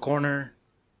score from a corner.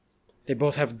 They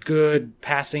both have good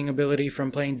passing ability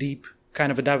from playing deep,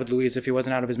 kind of a David Luiz if he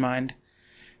wasn't out of his mind.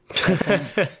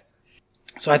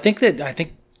 So I think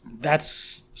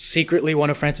that's secretly one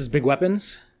of France's big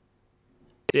weapons.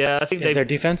 Yeah, I think is their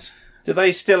defense. Do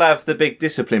they still have the big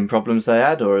discipline problems they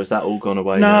had, or has that all gone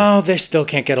away? No, now? They still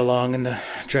can't get along in the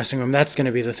dressing room. That's going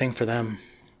to be the thing for them.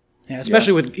 Yeah,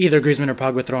 especially with either Griezmann or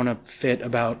Pogba throwing a fit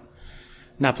about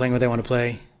not playing what they want to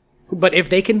play. But if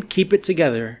they can keep it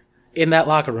together in that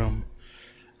locker room,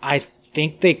 I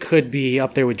think they could be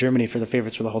up there with Germany for the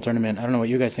favorites for the whole tournament. I don't know what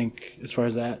you guys think as far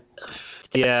as that.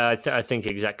 Yeah, I think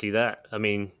exactly that. I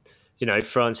mean,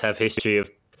 France have history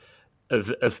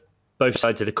of both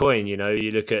sides of the coin. You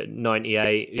look at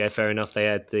 98. Yeah, fair enough. They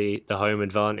had the home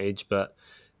advantage, but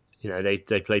they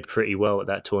played pretty well at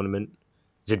that tournament.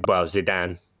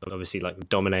 Zidane obviously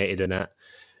dominated in that.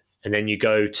 And then you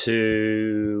go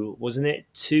to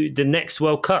the next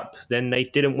World Cup. Then they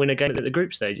didn't win a game at the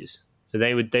group stages. So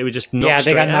they were just knocked. Yeah,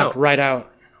 they got knocked right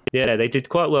out. Yeah, they did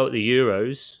quite well at the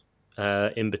Euros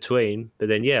in between, but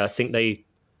then I think they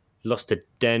lost to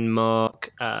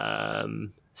Denmark,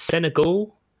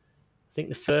 Senegal. I think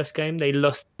the first game they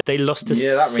lost to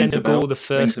Senegal the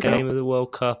first game of the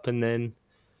World Cup, and then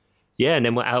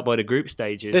we're out by the group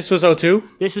stages. This was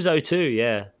 2002? This was 2002,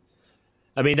 yeah.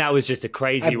 I mean, that was just a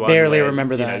crazy one. I barely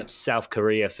remember that. South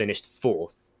Korea finished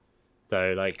 4th.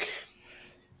 So,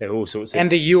 there were all sorts of... And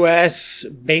the US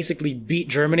basically beat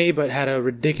Germany, but had a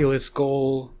ridiculous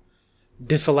goal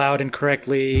disallowed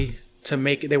incorrectly to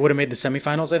make... They would have made the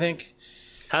semifinals, I think.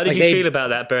 How did you feel about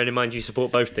that, bearing in mind you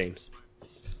support both teams?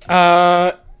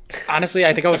 Honestly,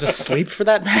 I think I was asleep for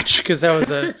that match, because that was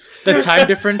the time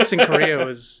difference in Korea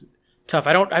was tough.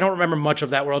 I don't remember much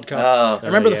of that World Cup. I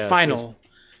remember the final.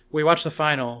 We watched the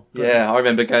final. Yeah, I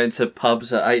remember going to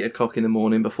pubs at 8 o'clock in the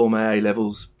morning before my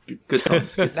A-levels. Good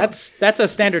times. That's a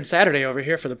standard Saturday over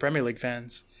here for the Premier League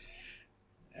fans.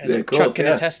 As Chuck can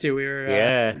attest to, we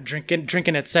were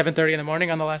drinking at 7:30 in the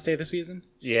morning on the last day of the season.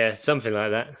 Yeah, something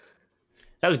like that.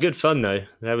 That was good fun, though.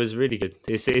 That was really good.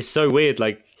 It's so weird.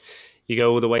 You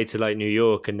go all the way to New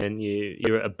York, and then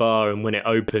you're at a bar, and when it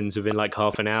opens within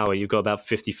half an hour, you've got about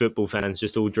 50 football fans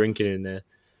just all drinking in there.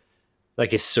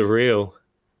 It's surreal.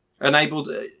 And able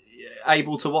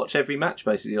to watch every match,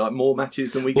 basically, more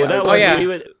matches than we get. We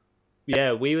were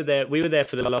there. We were there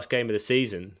for the last game of the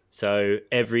season. So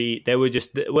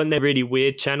weren't there really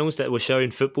weird channels that were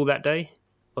showing football that day,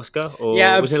 Oscar? Or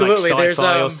absolutely. Was it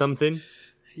Sci-Fi or something?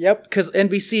 Yep, because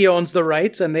NBC owns the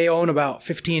rights, and they own about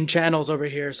 15 channels over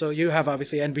here. So you have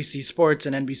obviously NBC Sports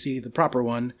and NBC, the proper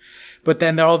one, but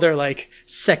then all their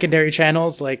secondary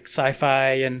channels like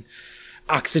Sci-Fi and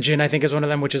Oxygen, I think, is one of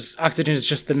them. Oxygen is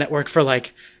just the network for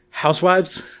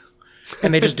housewives,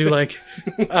 and they just do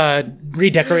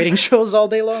redecorating shows all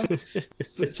day long.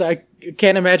 So I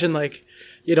can't imagine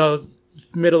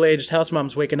middle-aged house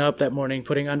moms waking up that morning,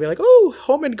 putting on, oh,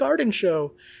 home and garden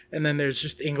show, and then there's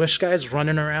just English guys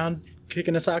running around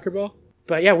kicking a soccer ball.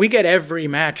 But yeah, we get every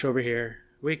match over here.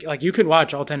 You can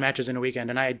watch all 10 matches in a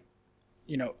weekend, and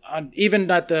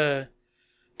even at the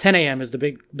 10 a.m. is the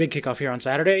big kickoff here on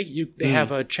Saturday. They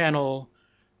have a channel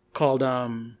called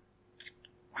I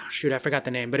forgot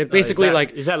the name, but it basically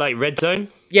is that Red Zone?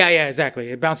 Yeah, exactly.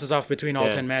 It bounces off between all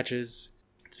 10 matches.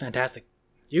 It's fantastic.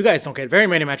 You guys don't get very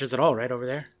many matches at all, right, over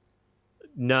there?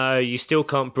 No, you still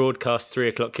can't broadcast 3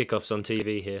 o'clock kickoffs on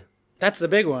TV here. That's the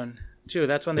big one. too.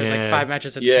 That's when there's like 5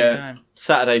 matches at the same time.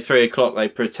 Saturday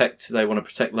 3:00. They want to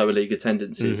protect lower league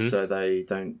attendances, so they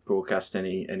don't broadcast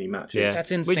any matches. Yeah,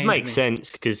 that's insane. Which makes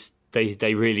sense because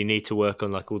they really need to work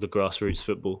on like all the grassroots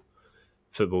football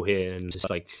here and just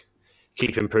like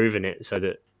keep improving it so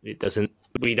that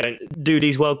we don't do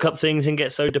these World Cup things and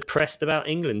get so depressed about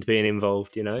England being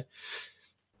involved, you know.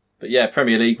 But yeah,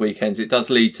 Premier League weekends, it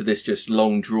does lead to this just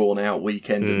long drawn out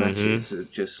weekend of matches,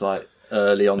 just like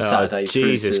early on Saturday.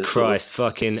 Jesus Christ,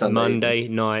 fucking Sunday Monday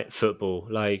night football.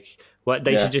 Like, what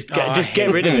they should just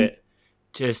get rid of it.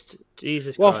 Just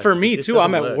Jesus Well, Christ, for me too,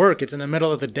 I'm at work. It's in the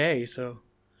middle of the day, so.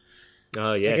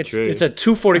 Oh yeah, like true. It's a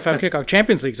 2:45 kickoff.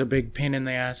 Champions League's a big pain in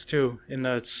the ass too in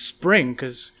the spring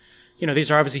because, you know,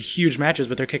 these are obviously huge matches,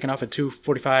 but they're kicking off at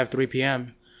 2:45, 3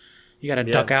 p.m. You got to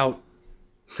duck out.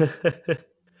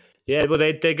 Yeah, well,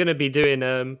 they're going to be doing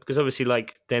because obviously,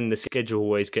 like, then the schedule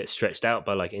always gets stretched out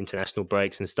by like international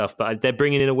breaks and stuff. But they're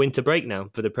bringing in a winter break now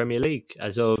for the Premier League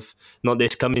as of not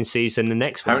this coming season, the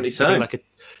next one. Apparently so. Like a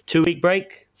 2-week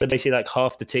break. So basically, like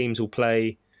half the teams will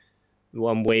play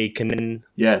 1 week, and then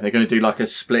they're going to do like a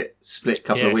split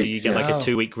couple of weeks. So you get like a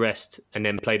 2-week rest and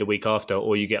then play the week after,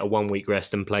 or you get a 1 week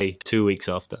rest and play 2 weeks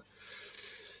after.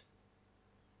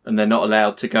 And they're not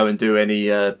allowed to go and do any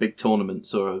big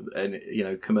tournaments or any, you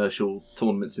know, commercial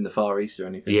tournaments in the Far East or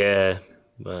anything. Yeah,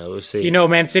 well, we'll see. You know,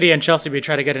 Man City and Chelsea will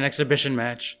try to get an exhibition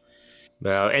match.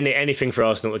 Well, anything for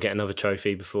Arsenal to get another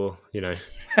trophy before, you know,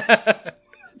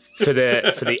 for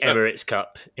the Emirates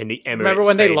Cup in the Emirates. Remember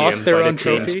when they lost their own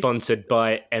team trophy? Sponsored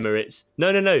by Emirates?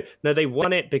 No. They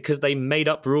won it because they made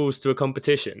up rules to a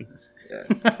competition.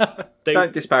 Yeah.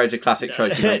 Don't disparage a classic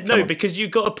trophy. Mate. No, because you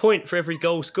got a point for every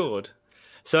goal scored.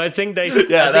 So I think they...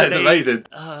 that is amazing.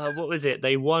 What was it?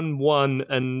 They won 1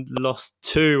 and lost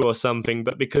 2 or something,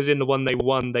 but because in the one they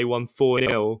won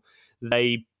 4-0,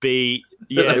 they beat...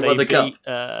 Yeah, they won the cup.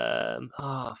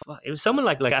 It was someone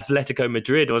like Atletico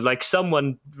Madrid or like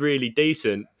someone really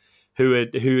decent who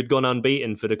had gone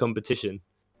unbeaten for the competition.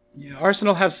 Yeah,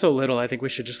 Arsenal have so little, I think we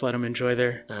should just let them enjoy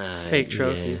their fake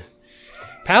trophies.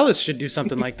 Yeah. Palace should do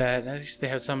something like that. At least they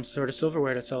have some sort of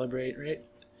silverware to celebrate, right?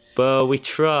 Well, we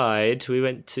tried. We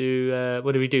went to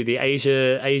what did we do? The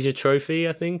Asia Trophy,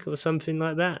 I think, or something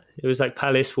like that. It was like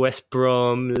Palace, West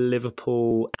Brom,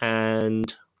 Liverpool,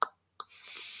 and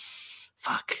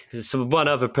there's one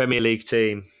other Premier League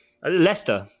team,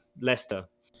 Leicester.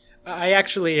 I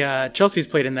actually Chelsea's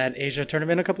played in that Asia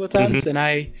tournament a couple of times, and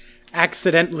I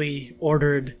accidentally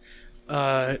ordered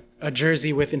a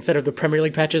jersey with, instead of the Premier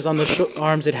League patches on the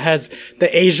arms, it has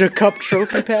the Asia Cup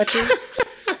trophy patches.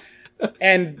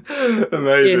 And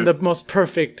amazing. In the most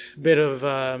perfect bit of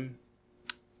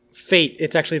fate,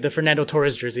 it's actually the Fernando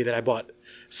Torres jersey that I bought.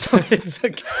 So it's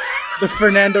like the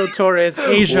Fernando Torres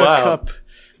Asia Cup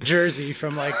jersey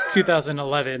from like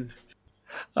 2011.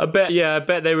 I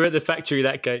bet they were at the factory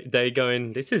that day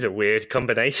going, this is a weird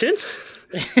combination.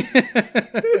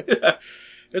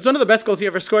 It's one of the best goals he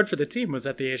ever scored for the team was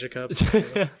at the Asia Cup.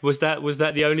 So. Was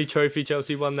that the only trophy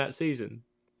Chelsea won that season?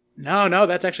 No,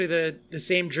 that's actually the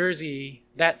same jersey.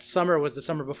 That summer was the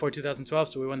summer before 2012,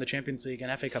 so we won the Champions League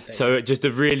and FA Cup that year. So just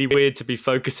a really weird to be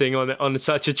focusing on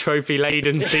such a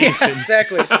trophy-laden season. Yeah,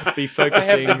 exactly. Be focusing. I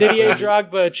have the Didier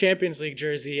Drogba Champions League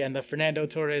jersey and the Fernando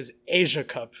Torres Asia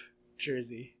Cup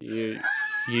jersey. You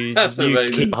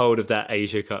keep hold of that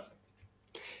Asia Cup.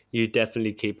 You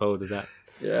definitely keep hold of that.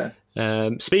 Yeah.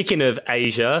 Speaking of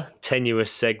Asia,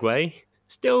 tenuous segue.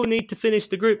 Still need to finish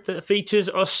the group that features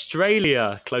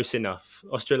Australia. Close enough.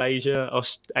 Australasia,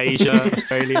 Asia,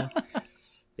 Australia.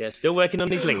 Yeah, still working on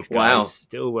these links, guys. Wow.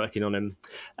 Still working on them.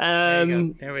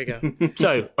 There we go.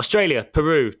 So, Australia,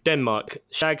 Peru, Denmark.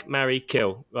 Shag, marry,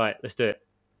 kill. Right, let's do it.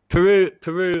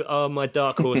 Peru are my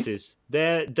dark horses.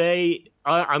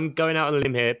 I'm going out on a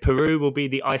limb here. Peru will be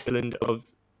the Iceland of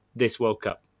this World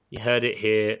Cup. You heard it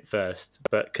here first.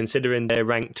 But considering they're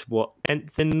ranked,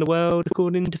 10th in the world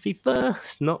according to FIFA,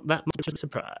 it's not that much of a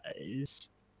surprise.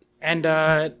 And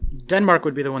Denmark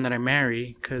would be the one that I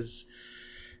marry because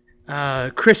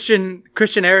Christian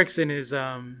Eriksen is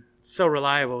so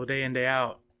reliable day in, day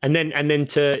out. And then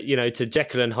to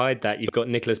Jekyll and Hyde that, you've got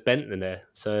Nicholas Bentner there.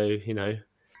 So,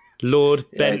 Lord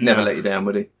Bentner. He'd never let you down,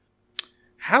 would he?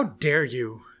 How dare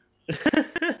you?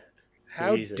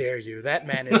 How dare you? That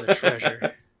man is a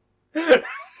treasure.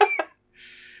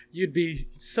 You'd be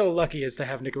so lucky as to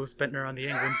have Nicholas Bentner on the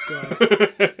England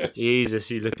squad.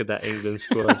 Jesus, you look at that England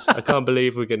squad. I can't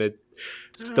believe we're going to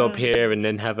stop here and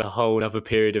then have a whole other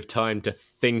period of time to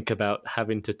think about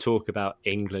having to talk about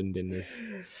England in the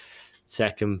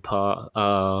second part.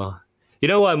 You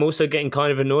know what? I'm also getting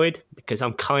kind of annoyed because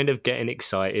I'm kind of getting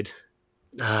excited.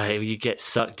 You get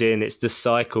sucked in. It's the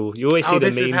cycle. You always see the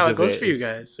memes is how it of goes for you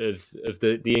guys. Of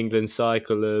the England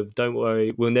cycle of don't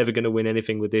worry, we're never going to win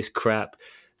anything with this crap.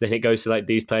 Then it goes to like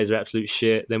these players are absolute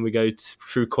shit. Then we go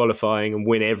through qualifying and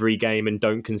win every game and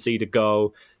don't concede a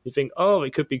goal. You think, oh,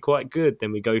 it could be quite good.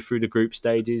 Then we go through the group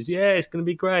stages. Yeah, it's going to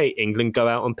be great. England go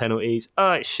out on penalties.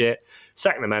 Oh, it's shit.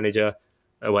 Sack the manager.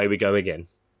 Away we go again.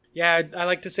 Yeah, I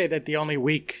like to say that the only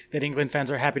week that England fans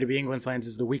are happy to be England fans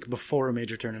is the week before a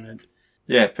major tournament.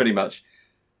 Yeah, pretty much.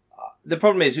 The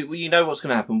problem is, you know what's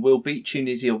going to happen. We'll beat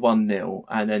Tunisia 1-0,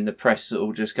 and then the press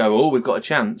will just go, oh, we've got a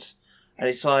chance. And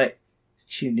it's like, it's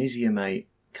Tunisia, mate.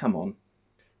 Come on.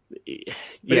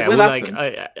 Yeah, well, like,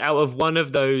 out of one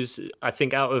of those, I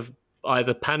think out of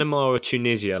either Panama or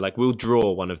Tunisia, like, we'll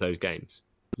draw one of those games.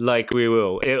 Like, we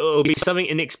will. It'll be something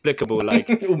inexplicable, like,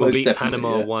 we'll beat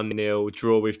Panama 1-0,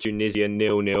 draw with Tunisia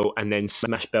 0-0, and then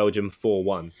smash Belgium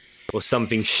 4-1. Or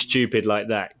something stupid like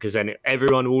that, because then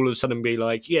everyone all of a sudden be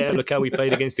like, yeah, look how we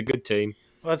played against a good team.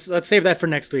 Let's save that for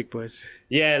next week, boys.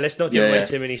 Yeah, let's not give away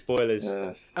too many spoilers.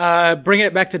 Bringing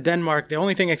it back to Denmark, the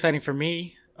only thing exciting for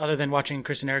me, other than watching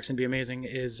Christian Eriksen be amazing,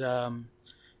 is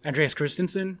Andreas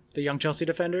Christensen, the young Chelsea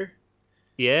defender.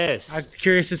 Yes. I'm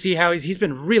curious to see how he's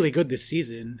been really good this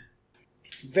season.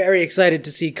 Very excited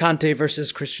to see Kanté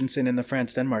versus Christensen in the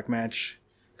France-Denmark match.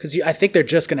 Because I think they're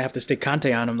just going to have to stick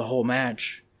Kanté on him the whole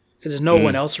match. Because there's no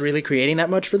one else really creating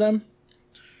that much for them.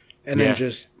 And then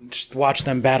just watch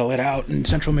them battle it out. And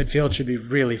central midfield should be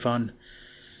really fun.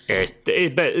 Yeah,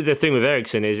 but the thing with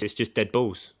Eriksen is it's just dead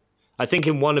balls. I think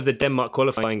in one of the Denmark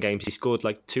qualifying games, he scored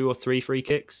like 2 or 3 free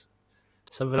kicks.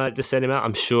 Something like to send him out.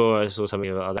 I'm sure I saw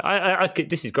something about that.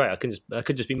 This is great. I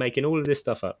could just be making all of this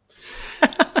stuff up.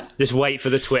 Just wait for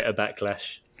the Twitter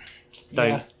backlash.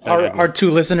 Don't our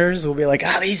 2 listeners will be like,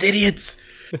 these idiots.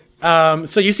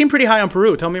 So you seem pretty high on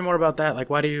Peru. Tell me more about that. Like,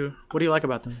 what do you like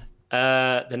about them?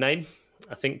 The name.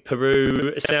 I think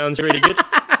Peru sounds really good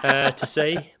to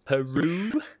say.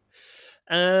 Peru.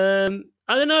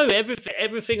 I don't know.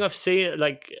 Everything I've seen,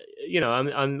 like, you know,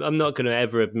 I'm not going to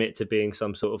ever admit to being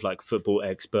some sort of like football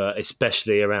expert,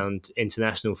 especially around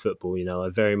international football. You know, I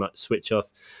very much switch off.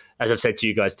 As I've said to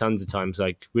you guys tons of times,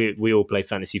 like we all play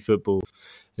fantasy football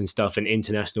and stuff, and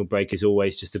international break is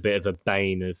always just a bit of a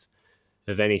bane of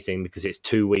anything, because it's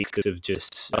 2 weeks of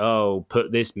just,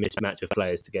 put this mismatch of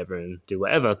players together and do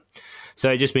whatever.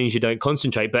 So it just means you don't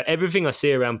concentrate. But everything I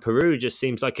see around Peru just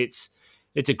seems like it's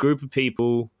a group of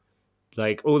people,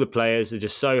 like all the players are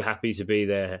just so happy to be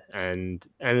there, and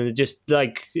just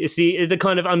like it's the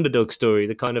kind of underdog story,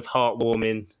 the kind of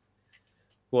heartwarming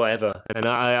whatever. And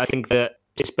I think that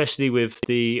especially with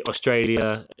the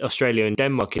Australia and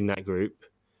Denmark in that group,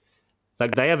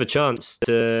 like they have a chance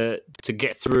to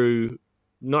get through,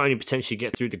 not only potentially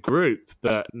get through the group,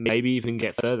 but maybe even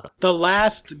get further. The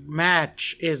last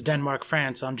match is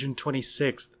Denmark-France on June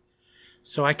 26th.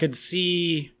 So I could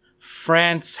see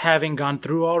France having gone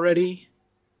through already.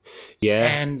 Yeah.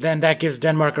 And then that gives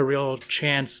Denmark a real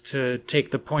chance to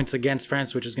take the points against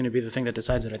France, which is going to be the thing that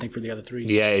decides it, I think, for the other 3.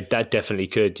 Yeah, that definitely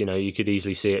could. You know, you could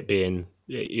easily see it being,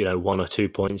 1 or 2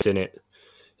 points in it.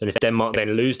 And if Denmark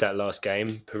then lose that last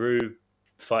game, Peru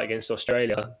fight against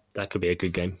Australia, that could be a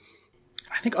good game.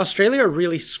 I think Australia are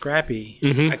really scrappy.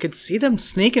 Mm-hmm. I could see them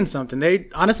sneaking something. They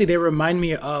remind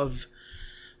me of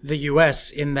the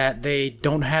U.S. in that they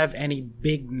don't have any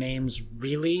big names,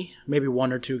 really. Maybe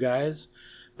 1 or 2 guys.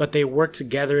 But they work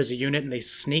together as a unit and they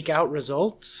sneak out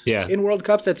results in World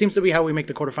Cups. That seems to be how we make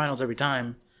the quarterfinals every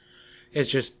time. It's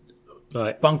just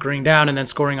bunkering down and then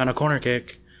scoring on a corner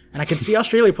kick. And I can see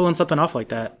Australia pulling something off like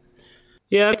that.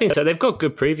 Yeah, I think so. They've got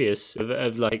good previous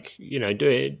of like,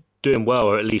 doing well,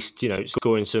 or at least,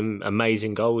 scoring some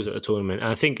amazing goals at a tournament. And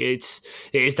I think it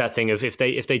is that thing of if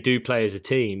they do play as a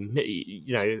team,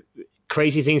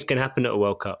 crazy things can happen at a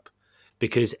World Cup,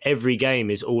 because every game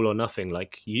is all or nothing.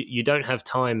 Like you don't have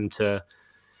time to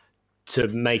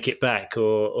make it back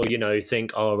or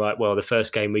think, oh right, well the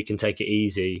first game we can take it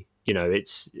easy.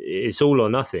 It's all or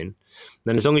nothing.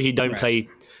 And as long as you don't play,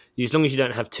 as long as you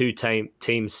don't have 2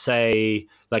 teams, say,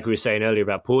 like we were saying earlier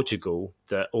about Portugal,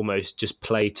 that almost just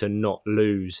play to not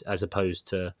lose as opposed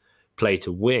to play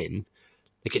to win,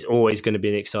 like it's always going to be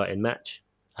an exciting match.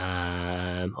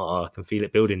 I can feel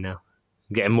it building now.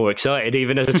 I'm getting more excited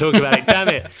even as I talk about it. Damn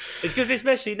it! It's because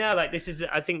especially now, like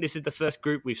I think this is the first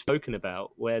group we've spoken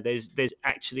about where there's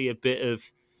actually a bit of,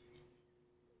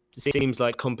 seems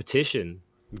like competition,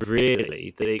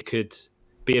 really, that it could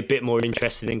be a bit more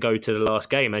interesting than go to the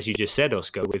last game, as you just said,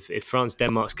 Oscar. If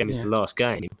France-Denmark's game is the last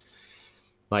game,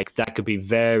 like that could be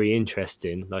very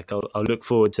interesting. Like I'll look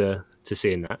forward to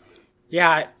seeing that.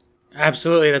 Yeah,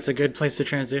 Absolutely, that's a good place to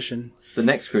transition. The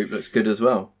next group looks good as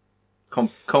well,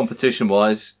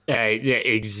 competition-wise. Yeah,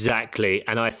 exactly.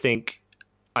 And I think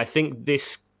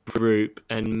this group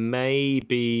and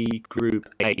maybe Group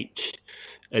H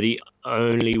are the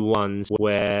only ones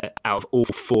where out of all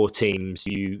 4 teams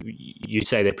you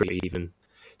say they're pretty even,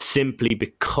 simply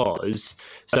because.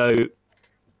 So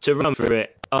to run through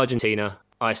it: Argentina,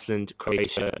 Iceland,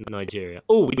 Croatia, Nigeria.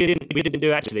 Oh, we didn't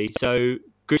do actually. So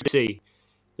Group C.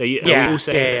 Are you all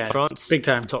saying France big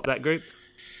time top that group?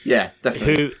 Yeah,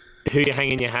 definitely. Who are you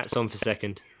hanging your hats on for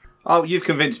second? Oh, you've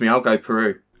convinced me. I'll go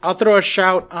Peru. I'll throw a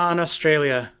shout on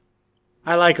Australia.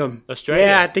 I like them. Australia?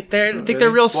 Yeah, I think they're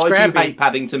real scrappy. Why do you hate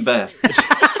Paddington Bear?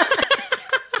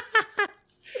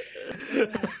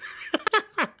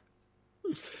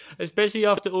 Especially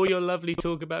after all your lovely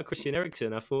talk about Christian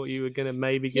Eriksen, I thought you were going to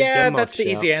maybe give Denmark that's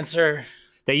the easy answer.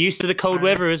 They're used to the cold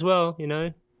weather as well, you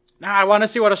know. Nah, I want to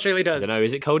see what Australia does. I don't know.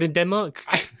 Is it cold in Denmark?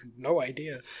 I have no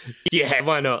idea. Yeah,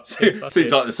 why not? Seems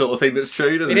like the sort of thing that's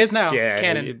true, doesn't it? It is now. Yeah, it's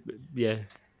canon. Yeah.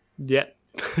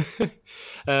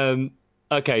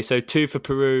 Okay, so 2 for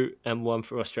Peru and 1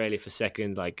 for Australia for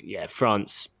second.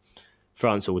 France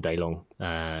all day long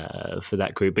for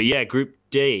that group. But yeah, Group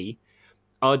D,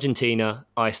 Argentina,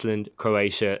 Iceland,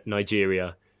 Croatia,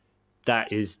 Nigeria.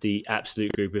 That is the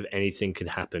absolute group of anything could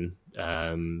happen.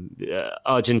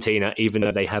 Argentina, even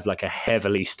though they have like a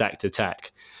heavily stacked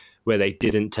attack, where they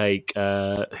didn't take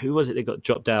who was it that got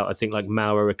dropped out? I think like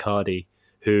Mauro Icardi,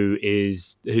 who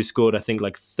scored I think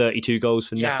like 32 goals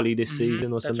for Napoli this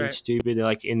season or something stupid,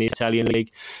 like in the Italian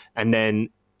league. And then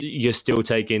you're still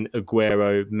taking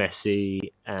Aguero,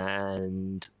 Messi,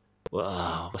 and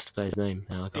what's the player's name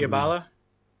now? Dybala.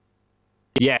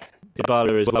 Yeah,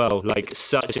 Dybala as well. Like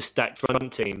such a stacked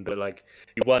front team, but like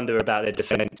you wonder about their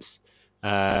defense.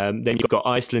 Then you've got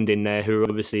Iceland in there, who are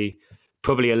obviously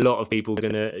probably a lot of people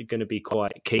are gonna be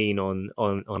quite keen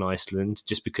on Iceland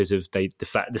just because of the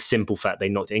simple fact they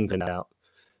knocked England out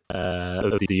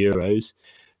of the Euros.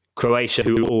 Croatia,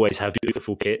 who always have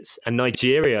beautiful kits, and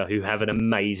Nigeria, who have an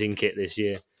amazing kit this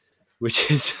year,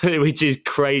 which is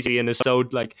crazy, and has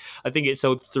sold I think it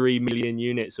sold 3 million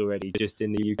units already just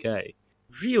in the UK.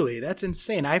 Really? That's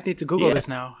insane. I need to Google this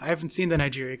now. I haven't seen the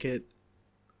Nigeria kit.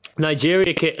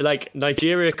 Nigeria kit,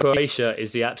 Nigeria Croatia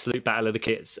is the absolute battle of the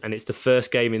kits, and it's the first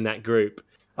game in that group.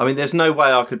 I mean, there's no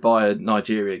way I could buy a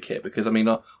Nigeria kit because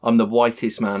I'm the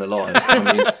whitest man alive.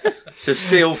 I mean, to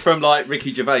steal from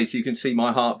Ricky Gervais, you can see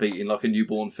my heart beating like a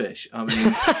newborn fish. I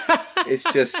mean, it's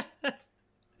just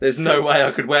there's no way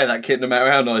I could wear that kit no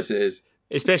matter how nice it is.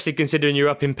 Especially considering you're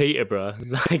up in Peterborough,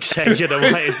 saying you're the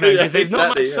whitest man because there's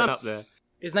not much sun up there.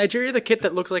 Is Nigeria the kit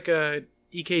that looks like a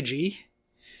EKG?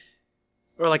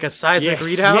 Or like a seismic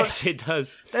readout? Yes, it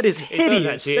does. That is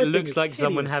hideous. It looks like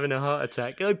someone having a heart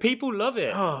attack. People love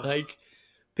it. Oh.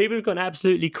 People have gone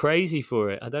absolutely crazy for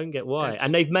it. I don't get why.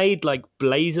 And they've made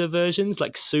blazer versions,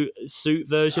 suit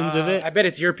versions of it. I bet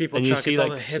it's your people, and Chuck. It's all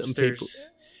the hipsters.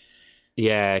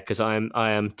 Yeah, because I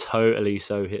am totally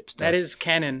so hipster. That is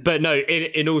canon. But no,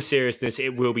 in all seriousness,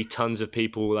 it will be tons of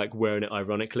people wearing it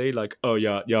ironically. Oh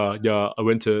yeah, I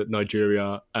went to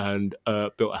Nigeria and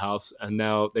built a house, and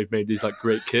now they've made these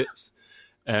great kits,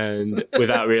 and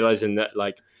without realizing that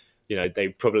they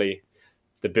probably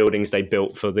the buildings they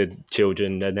built for the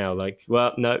children, they're now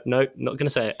well, no, not gonna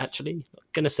say it. Actually, not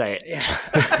gonna say it.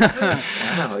 Yeah.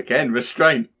 Wow, again,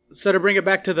 restraint. So to bring it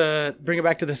back to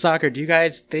the soccer, do you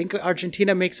guys think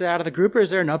Argentina makes it out of the group, or is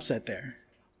there an upset there?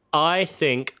 I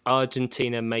think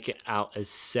Argentina make it out as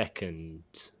second.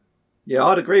 Yeah,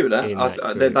 I'd agree with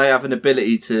that. They have an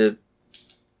ability to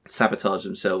sabotage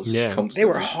themselves. Yeah, they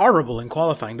were horrible in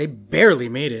qualifying. They barely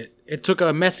made it. It took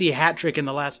a Messi hat trick in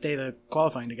the last day of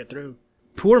qualifying to get through.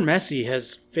 Poor Messi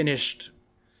has finished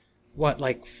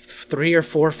 3 or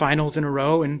 4 finals in a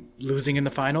row and losing in the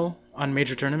final on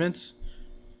major tournaments.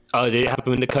 Oh, did it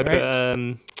happen in the Copa?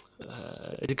 Right?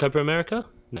 Is it Copa America?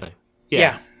 No.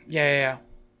 Yeah.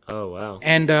 Oh wow.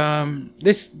 And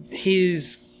this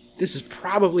is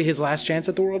probably his last chance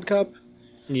at the World Cup.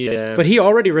 Yeah. But he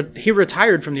already he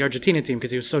retired from the Argentina team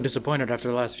because he was so disappointed after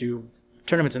the last few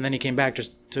tournaments, and then he came back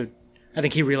just to. I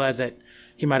think he realized that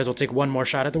he might as well take one more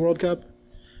shot at the World Cup.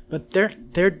 But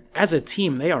they're as a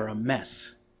team, they are a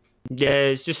mess. Yeah,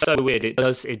 it's just so weird. It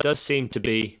does seem to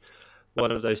be one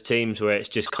of those teams where it's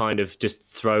just kind of just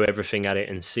throw everything at it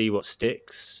and see what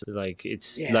sticks. Like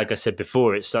I said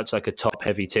before, it's such a top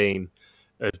heavy team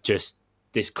of just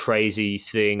this crazy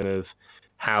thing of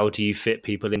how do you fit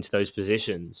people into those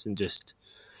positions, and just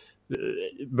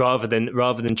rather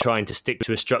than trying to stick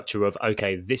to a structure of,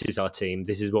 okay, this is our team,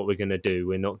 this is what we're going to do.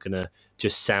 We're not going to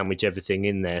just sandwich everything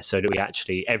in there so that we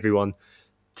actually everyone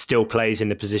still plays in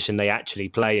the position they actually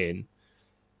play in,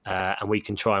 and we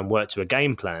can try and work to a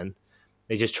game plan.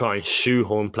 They just try and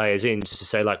shoehorn players in just to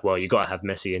say, like, well, you got to have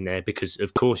Messi in there because,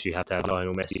 of course, you have to have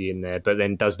Lionel Messi in there. But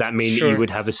then does that mean that you would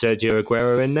have a Sergio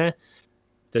Aguero in there?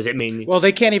 Does it mean... Well,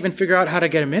 they can't even figure out how to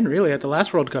get him in, really. At the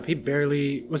last World Cup, he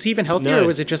barely... Was he even healthy, or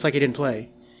was it just like he didn't play?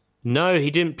 No,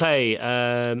 he didn't play.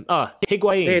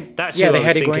 Higuain. That's who I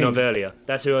was thinking of earlier.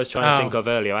 That's who I was trying to think of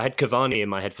earlier. I had Cavani in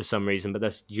my head for some reason, but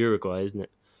that's Uruguay, isn't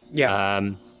it?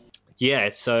 Yeah.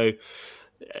 So...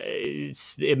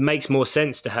 it makes more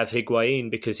sense to have Higuain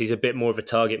because he's a bit more of a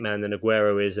target man than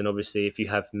Aguero is, and obviously if you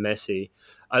have Messi,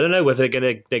 I don't know whether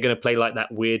they're gonna play like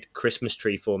that weird Christmas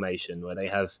tree formation where they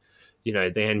have,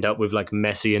 they end up with like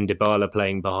Messi and Dybala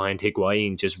playing behind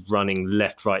Higuain, just running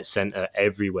left, right, centre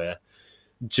everywhere,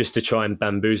 just to try and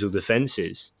bamboozle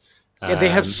defences. Yeah, they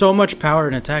have so much power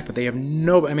in attack, but they have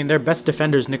no. I mean, their best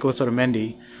defender is Nicolas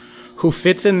Otamendi, who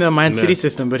fits in the Man City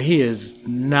system, but he is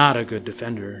not a good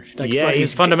defender.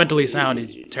 He's fundamentally sound.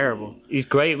 He's terrible. He's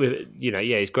great with,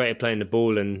 he's great at playing the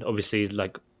ball, and obviously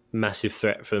like massive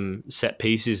threat from set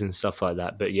pieces and stuff like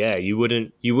that. But yeah, you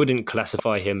wouldn't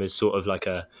classify him as sort of like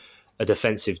a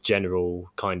defensive general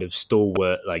kind of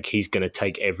stalwart. Like he's going to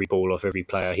take every ball off every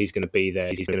player. He's going to be there.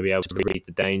 He's going to be able to read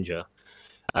the danger.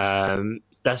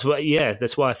 That's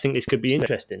why I think this could be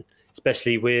interesting,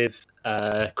 especially with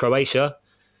Croatia,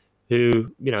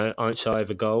 who, aren't shy of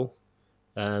a goal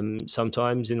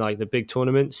sometimes in like the big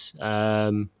tournaments.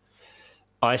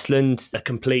 Iceland, a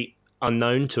complete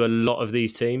unknown to a lot of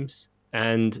these teams,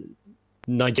 and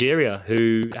Nigeria,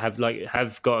 who have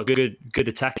got a good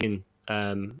attacking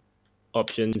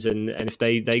options, and if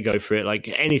they go for it,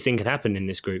 like anything can happen in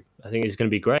this group. I think it's going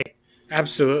to be great.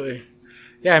 Absolutely.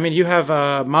 Yeah, I mean, you have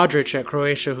Modric at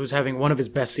Croatia, who's having one of his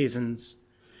best seasons.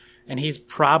 And he's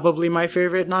probably my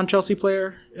favorite non-Chelsea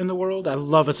player in the world. I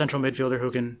love a central midfielder who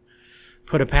can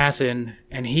put a pass in,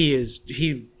 and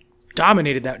he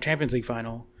dominated that Champions League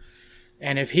final.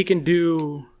 And if he can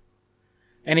do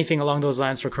anything along those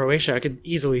lines for Croatia, I could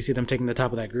easily see them taking the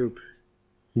top of that group.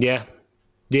 Yeah,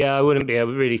 I wouldn't be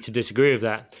able really to disagree with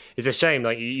that. It's a shame,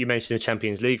 like you mentioned the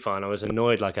Champions League final. I was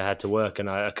annoyed, like I had to work and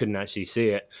I couldn't actually see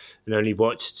it, and only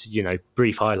watched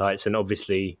brief highlights, and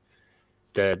obviously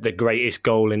the greatest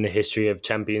goal in the history of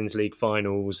Champions League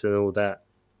finals and all that.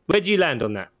 Where do you land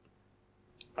on that?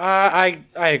 I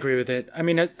agree with it. I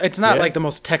mean, it's not like the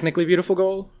most technically beautiful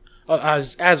goal,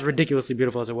 as ridiculously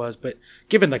beautiful as it was, but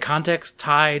given the context,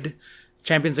 tied,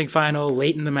 Champions League final,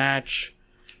 late in the match,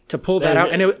 to pull that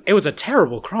out, and it was a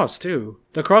terrible cross too.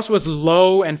 The cross was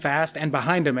low and fast and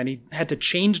behind him, and he had to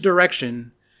change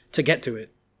direction to get to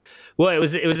it. Well, it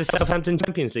was a Southampton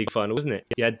Champions League final, wasn't it?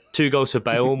 You had 2 goals for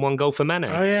Bale and 1 goal for Mane.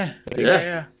 Oh yeah.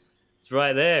 It's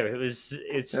right there.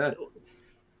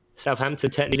 Southampton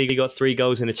technically got 3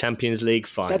 goals in the Champions League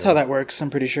final. That's how that works,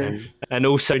 I'm pretty sure. And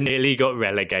also nearly got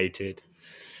relegated.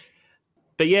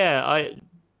 But yeah,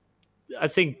 I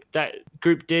think that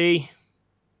Group D,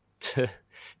 to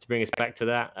bring us back to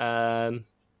that, I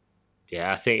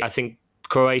think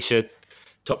Croatia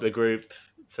top the group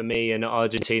for me, and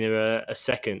Argentina are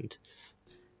second.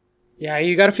 Yeah,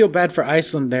 you got to feel bad for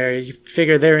Iceland there. You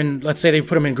figure they're in, let's say they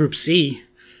put them in Group C,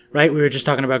 right? We were just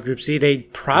talking about Group C. They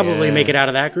probably make it out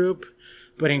of that group.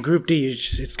 But in Group D,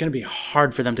 it's going to be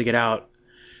hard for them to get out.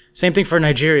 Same thing for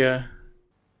Nigeria.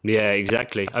 Yeah,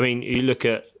 exactly. I mean, you look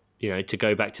at, to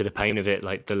go back to the pain of it,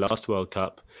 like the last World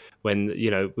Cup, when,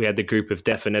 we had the group of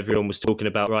death and everyone was talking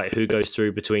about, right, who goes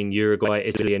through between Uruguay,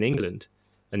 Italy and England?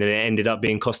 And then it ended up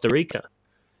being Costa Rica.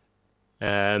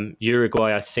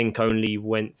 Uruguay, I think, only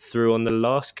went through on the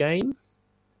last game.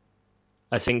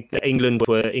 I think that England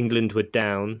were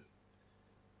down.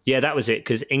 Yeah, that was it,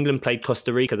 because England played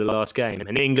Costa Rica the last game,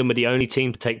 and England were the only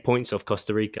team to take points off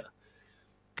Costa Rica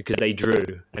because they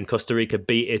drew, and Costa Rica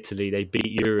beat Italy, they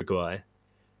beat Uruguay,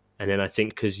 and then I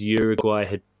think because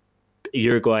Uruguay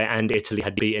and Italy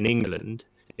had beaten England,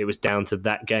 it was down to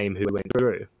that game who went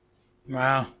through.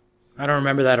 Wow, I don't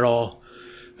remember that at all.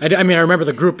 I mean, I remember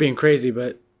the group being crazy,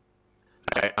 but...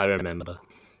 I remember.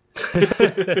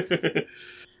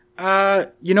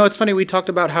 It's funny, we talked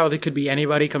about how there could be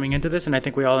anybody coming into this, and I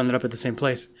think we all ended up at the same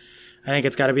place. I think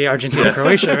it's got to be Argentina,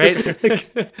 Croatia, right?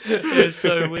 It's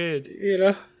so weird.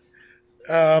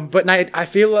 But I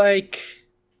feel like,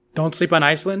 don't sleep on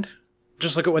Iceland.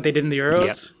 Just look at what they did in the Euros.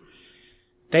 Yep.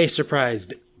 They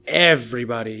surprised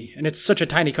everybody, and it's such a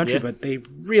tiny country, but they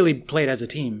really played as a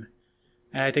team.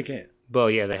 And I think Well,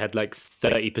 yeah, they had like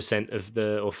 30% of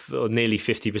or nearly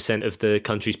 50% of the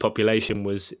country's population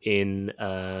was in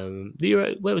the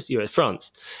Euro. Where was the Euro?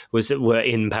 France were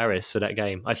in Paris for that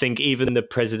game. I think even the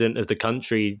president of the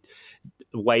country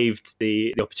waived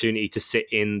the opportunity to sit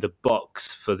in the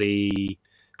box for the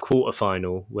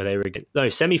quarterfinal where they were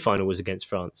semi-final was against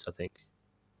France, I think.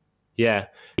 Yeah,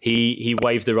 he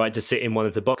waived the right to sit in one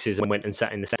of the boxes and went and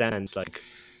sat in the stands, like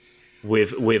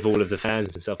with all of the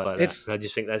fans and stuff like that. And I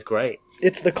just think that's great.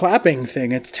 It's the clapping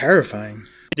thing. It's terrifying.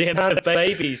 The amount of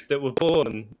babies that were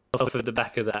born off of the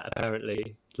back of that,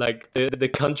 apparently. Like, the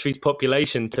country's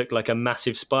population took, like, a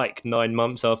massive spike 9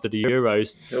 months after the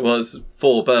Euros. It was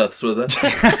 4 births, was it?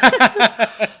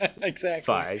 Exactly.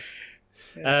 5.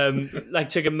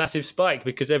 Took a massive spike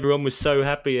because everyone was so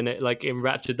happy and it, like,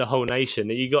 enraptured the whole nation.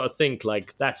 And you got to think,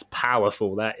 like, that's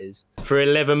powerful, that is. For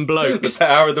 11 blokes. The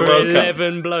power of the World Cup.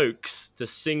 11 blokes to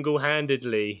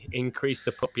single-handedly increase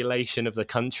the population of the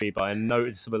country by a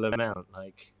noticeable amount.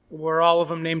 Like, were all of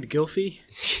them named Gylfi?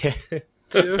 Yeah.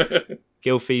 Too?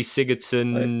 Gylfi,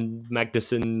 Sigurdsson,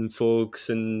 Magnusson,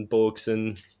 Forgsson,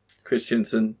 Borgsson.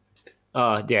 Christensen.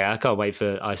 Oh, yeah, I can't wait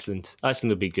for Iceland. Iceland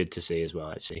would be good to see as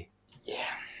well, actually.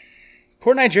 Yeah.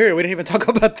 Poor Nigeria. We didn't even talk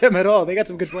about them at all. They got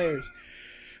some good players.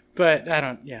 But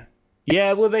yeah.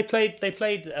 Yeah, well, they played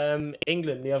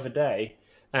England the other day,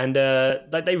 and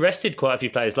they rested quite a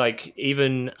few players. Like,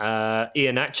 even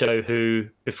Iheanacho, who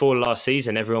before last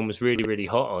season everyone was really, really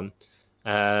hot on.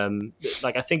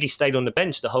 I think he stayed on the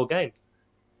bench the whole game.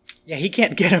 Yeah, he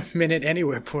can't get a minute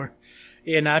anywhere, poor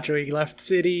Iheanacho. He left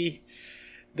City,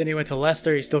 then he went to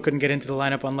Leicester. He still couldn't get into the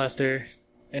lineup on Leicester,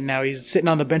 and now he's sitting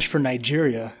on the bench for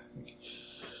Nigeria.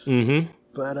 Mm-hmm.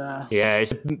 But yeah,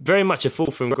 it's very much a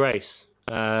fall from grace.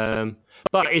 But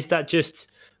is that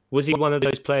was he one of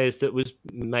those players that was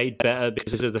made better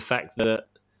because of the fact that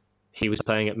he was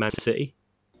playing at Man City?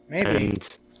 Maybe. And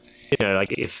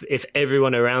like if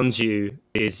everyone around you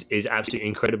is absolutely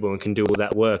incredible and can do all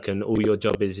that work, and all your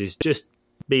job is just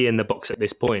be in the box at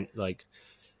this point, like,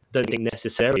 don't think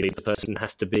necessarily the person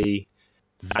has to be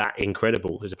that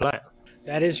incredible as a player.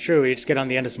 That is true. You just get on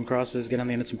the end of some crosses, get on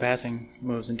the end of some passing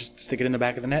moves, and just stick it in the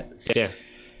back of the net. Yeah.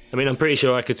 I mean, I'm pretty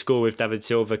sure I could score with David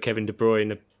Silva, Kevin De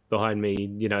Bruyne behind me,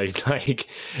 like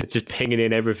just pinging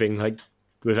in everything, like,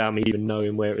 without me even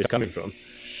knowing where it was coming from.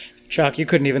 Chuck, you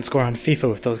couldn't even score on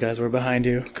FIFA if those guys were behind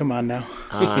you. Come on now.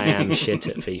 I am shit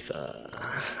at FIFA.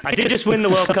 I did just win the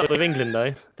World Cup with England,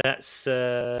 though. That's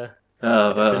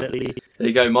definitely... There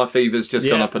you go. My fever's just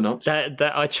gone up a notch.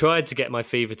 That I tried to get my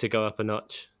fever to go up a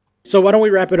notch. So why don't we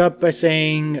wrap it up by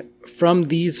saying, from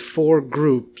these 4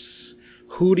 groups,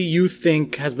 who do you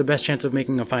think has the best chance of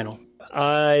making a final?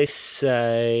 I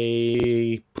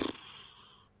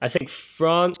think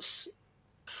France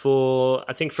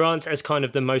as kind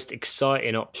of the most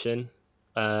exciting option.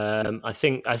 I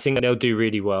think they'll do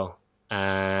really well.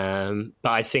 But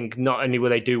I think not only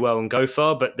will they do well and go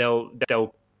far, but they'll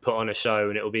put on a show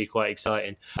and it will be quite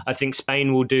exciting. I think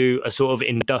Spain will do a sort of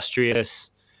industrious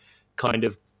kind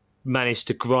of manage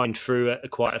to grind through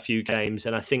quite a few games,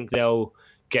 and I think they'll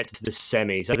get to the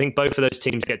semis. I think both of those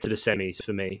teams get to the semis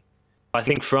for me. I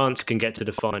think France can get to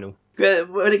the final.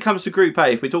 When it comes to Group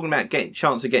A, if we're talking about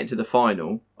chance of getting to the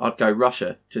final, I'd go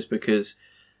Russia, just because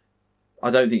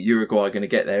I don't think Uruguay are going to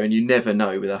get there, and you never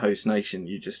know with a host nation.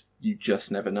 You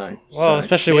just never know. Well,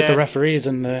 especially with the referees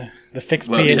and the fix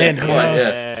being in. Who knows?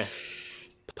 Yeah.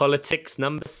 Politics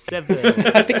number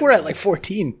 7. I think we're at like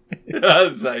 14.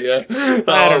 So, yeah.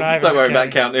 I don't know. Don't worry about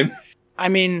counting. I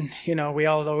mean, we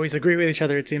all always agree with each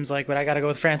other, it seems like, but I got to go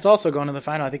with France also going to the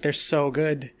final. I think they're so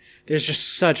good. There's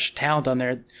just such talent on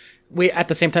there. At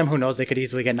the same time, who knows? They could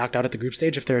easily get knocked out at the group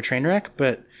stage if they're a train wreck.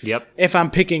 But if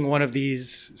I'm picking one of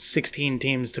these 16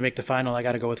 teams to make the final, I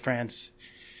got to go with France.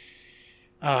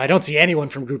 I don't see anyone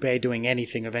from Group A doing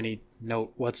anything of any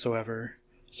note whatsoever.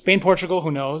 Spain, Portugal,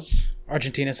 who knows?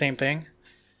 Argentina, same thing.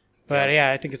 But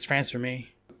yeah, I think it's France for me.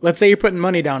 Let's say you're putting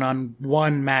money down on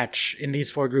one match in these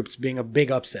 4 groups being a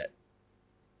big upset.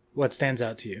 What stands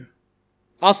out to you?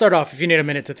 I'll start off if you need a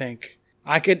minute to think.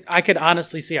 I could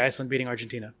honestly see Iceland beating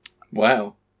Argentina.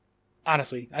 Wow.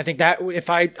 Honestly, I think that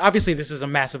obviously this is a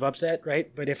massive upset,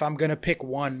 right? But if I'm going to pick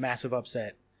one massive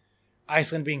upset,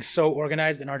 Iceland being so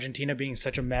organized and Argentina being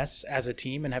such a mess as a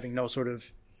team and having no sort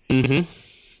of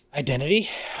identity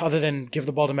other than give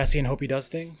the ball to Messi and hope he does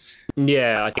things.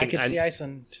 Yeah, I could see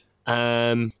Iceland.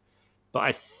 But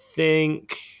I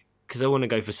think, because I want to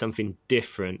go for something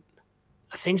different,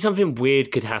 I think something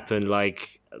weird could happen,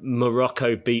 like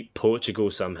Morocco beat Portugal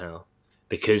somehow,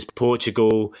 because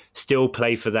Portugal still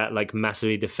play for that like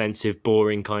massively defensive,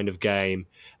 boring kind of game,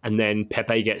 and then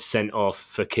Pepe gets sent off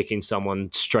for kicking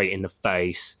someone straight in the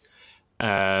face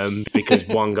because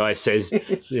one guy says,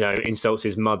 insults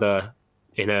his mother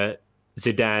in a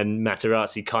Zidane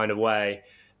Materazzi kind of way.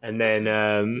 And then,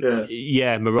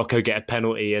 Morocco get a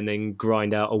penalty and then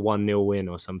grind out a 1-0 win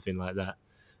or something like that.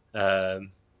 All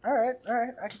right.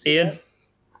 I can see Ian, that.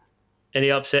 Any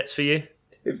upsets for you?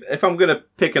 If I'm going to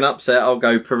pick an upset, I'll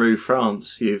go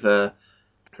Peru-France. You've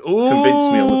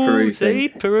convinced me on the Peru thing.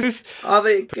 Peru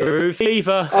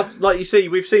fever. Like you see,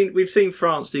 we've seen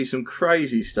France do some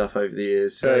crazy stuff over the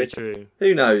years. So very true.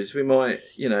 Who knows? We might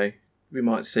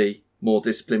see more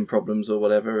discipline problems or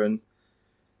whatever, and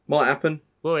might happen.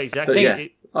 Well,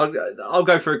 exactly. But I'll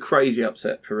go for a crazy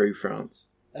upset, Peru-France.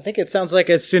 I think it sounds like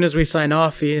as soon as we sign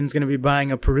off, Ian's going to be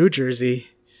buying a Peru jersey.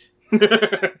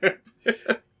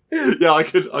 Yeah, I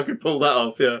could pull that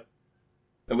off. Yeah.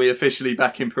 Are we officially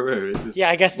back in Peru?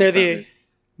 I guess they're the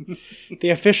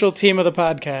official team of the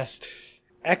podcast.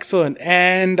 Excellent.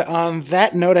 And on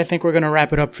that note, I think we're going to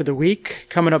wrap it up for the week.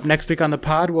 Coming up next week on the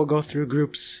pod, we'll go through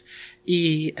groups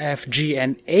E, F, G,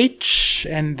 and H,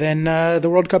 and then the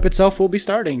World Cup itself will be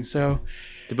starting. So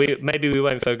maybe we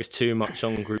won't focus too much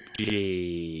on Group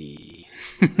G.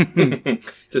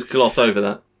 Just gloss over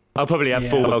that. I'll probably have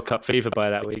full World Cup fever by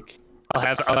that week. I'll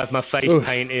have my face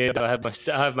painted. I have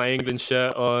my England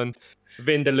shirt on.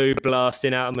 Vindaloo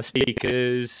blasting out of my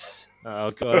speakers. Oh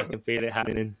god, I can feel it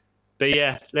happening. But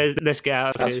yeah, let's get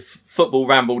out of here. Football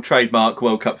Ramble trademark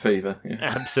World Cup fever. Yeah.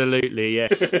 Absolutely,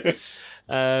 yes.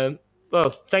 Well,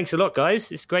 thanks a lot,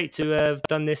 guys. It's great to have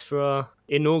done this for our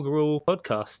inaugural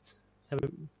podcast.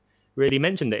 Haven't really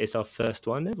mentioned that it's our first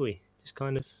one, have we? Just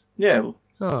kind of. Yeah.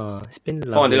 Oh, it's been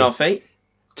lovely. Finding our feet.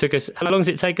 How long has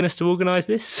it taken us to organise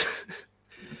this?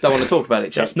 Don't want to talk about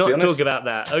it, Chuck. Let's not talk about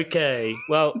that. Okay.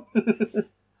 Well,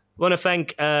 want to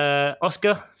thank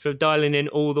Oscar for dialing in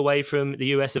all the way from the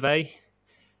US of A.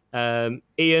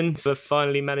 Ian for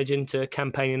finally managing to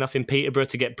campaign enough in Peterborough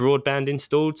to get broadband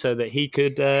installed so that he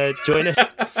could join us.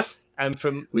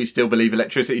 And we still believe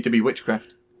electricity to be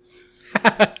witchcraft.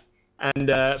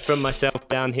 And from myself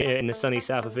down here in the sunny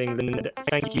south of England,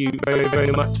 thank you very,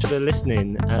 very much for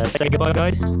listening. Say goodbye,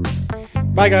 guys.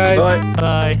 Bye, guys. Bye.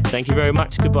 Bye. Thank you very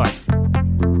much. Goodbye.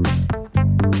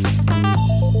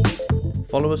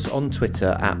 Follow us on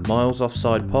Twitter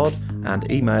 @MilesOffsidePod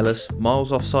and email us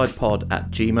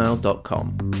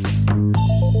milesoffsidepod@gmail.com.